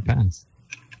Philippines. Never passed.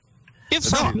 Let's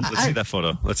see that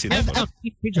photo. Let's see that photo. I'll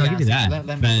give you that.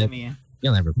 Let me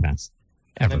You'll never pass.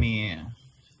 Ever. Let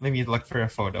me look for a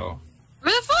photo.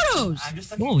 Where are the photos? I'm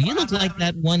just Oh, you look like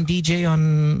that one DJ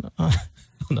on...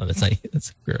 no, that's not you.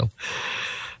 That's a girl.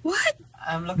 What?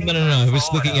 I'm looking No. I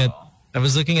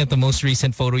was looking at the most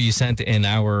recent photo you sent in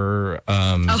our...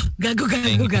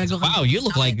 gago. Wow, you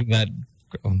look like that...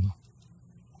 Oh, no.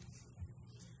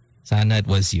 Sana it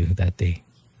was you that day.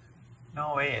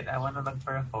 No, wait. I want to look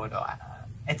for a photo.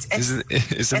 Isn't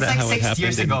that like how it 6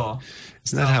 years happened? ago.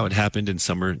 Isn't that how it happened in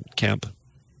summer camp?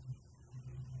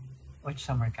 Which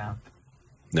summer camp?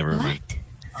 Never mind.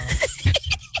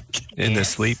 In the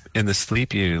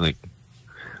sleep, you like.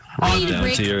 We need a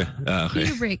break. Okay. We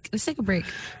need a break. Let's take a break.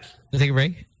 Let's take a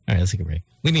break? All right, let's take a break.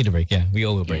 We need a break, yeah. We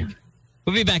owe a break. Yeah.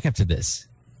 We'll be back after this.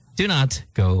 Do not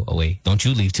go away. Don't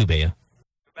you leave too, Bea.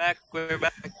 We're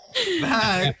back.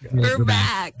 We're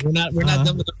back. We're not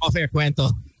done with the off-air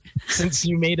cuento since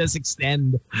you made us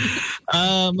extend.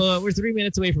 We're 3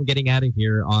 minutes away from getting out of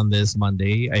here on this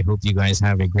Monday. I hope you guys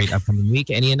have a great upcoming week.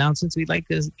 Any announcements we'd like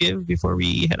to give before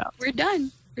we head out? We're done.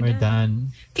 We're done.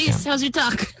 Case, how's your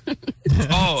talk?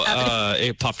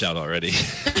 It popped out already.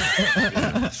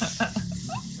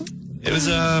 It was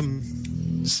I'm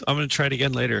gonna try it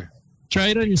again later. Try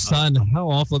it on your son. How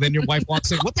awful. Then your wife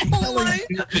walks in. What the hell are you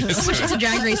doing? Oh, she's a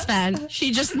Drag Race fan.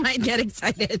 She just might get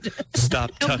excited.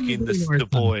 Stop tucking the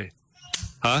boy.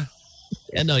 Huh?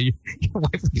 Yeah, no, your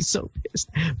wife would be so pissed.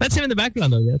 That's him in the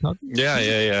background, though. Yeah, talking.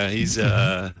 Yeah. He's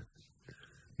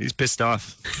pissed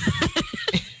off.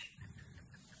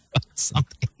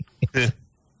 Something.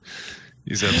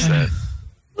 He's upset.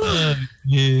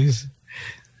 Yes.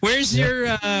 Where's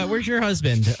your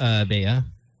husband, Bea?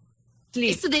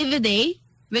 Is today the day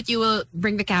that you will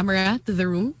bring the camera to the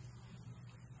room?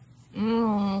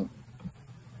 Parang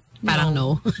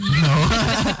no.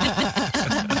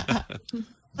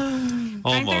 I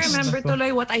can't remember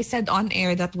tuloy what I said on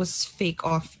air that was fake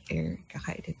off air.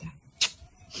 Kakaedita.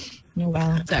 No,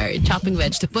 well. Sorry, chopping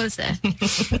vegetables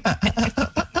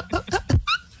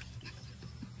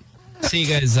So you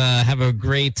guys have a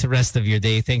great rest of your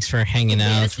day. Thanks for hanging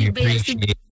out. We appreciate it.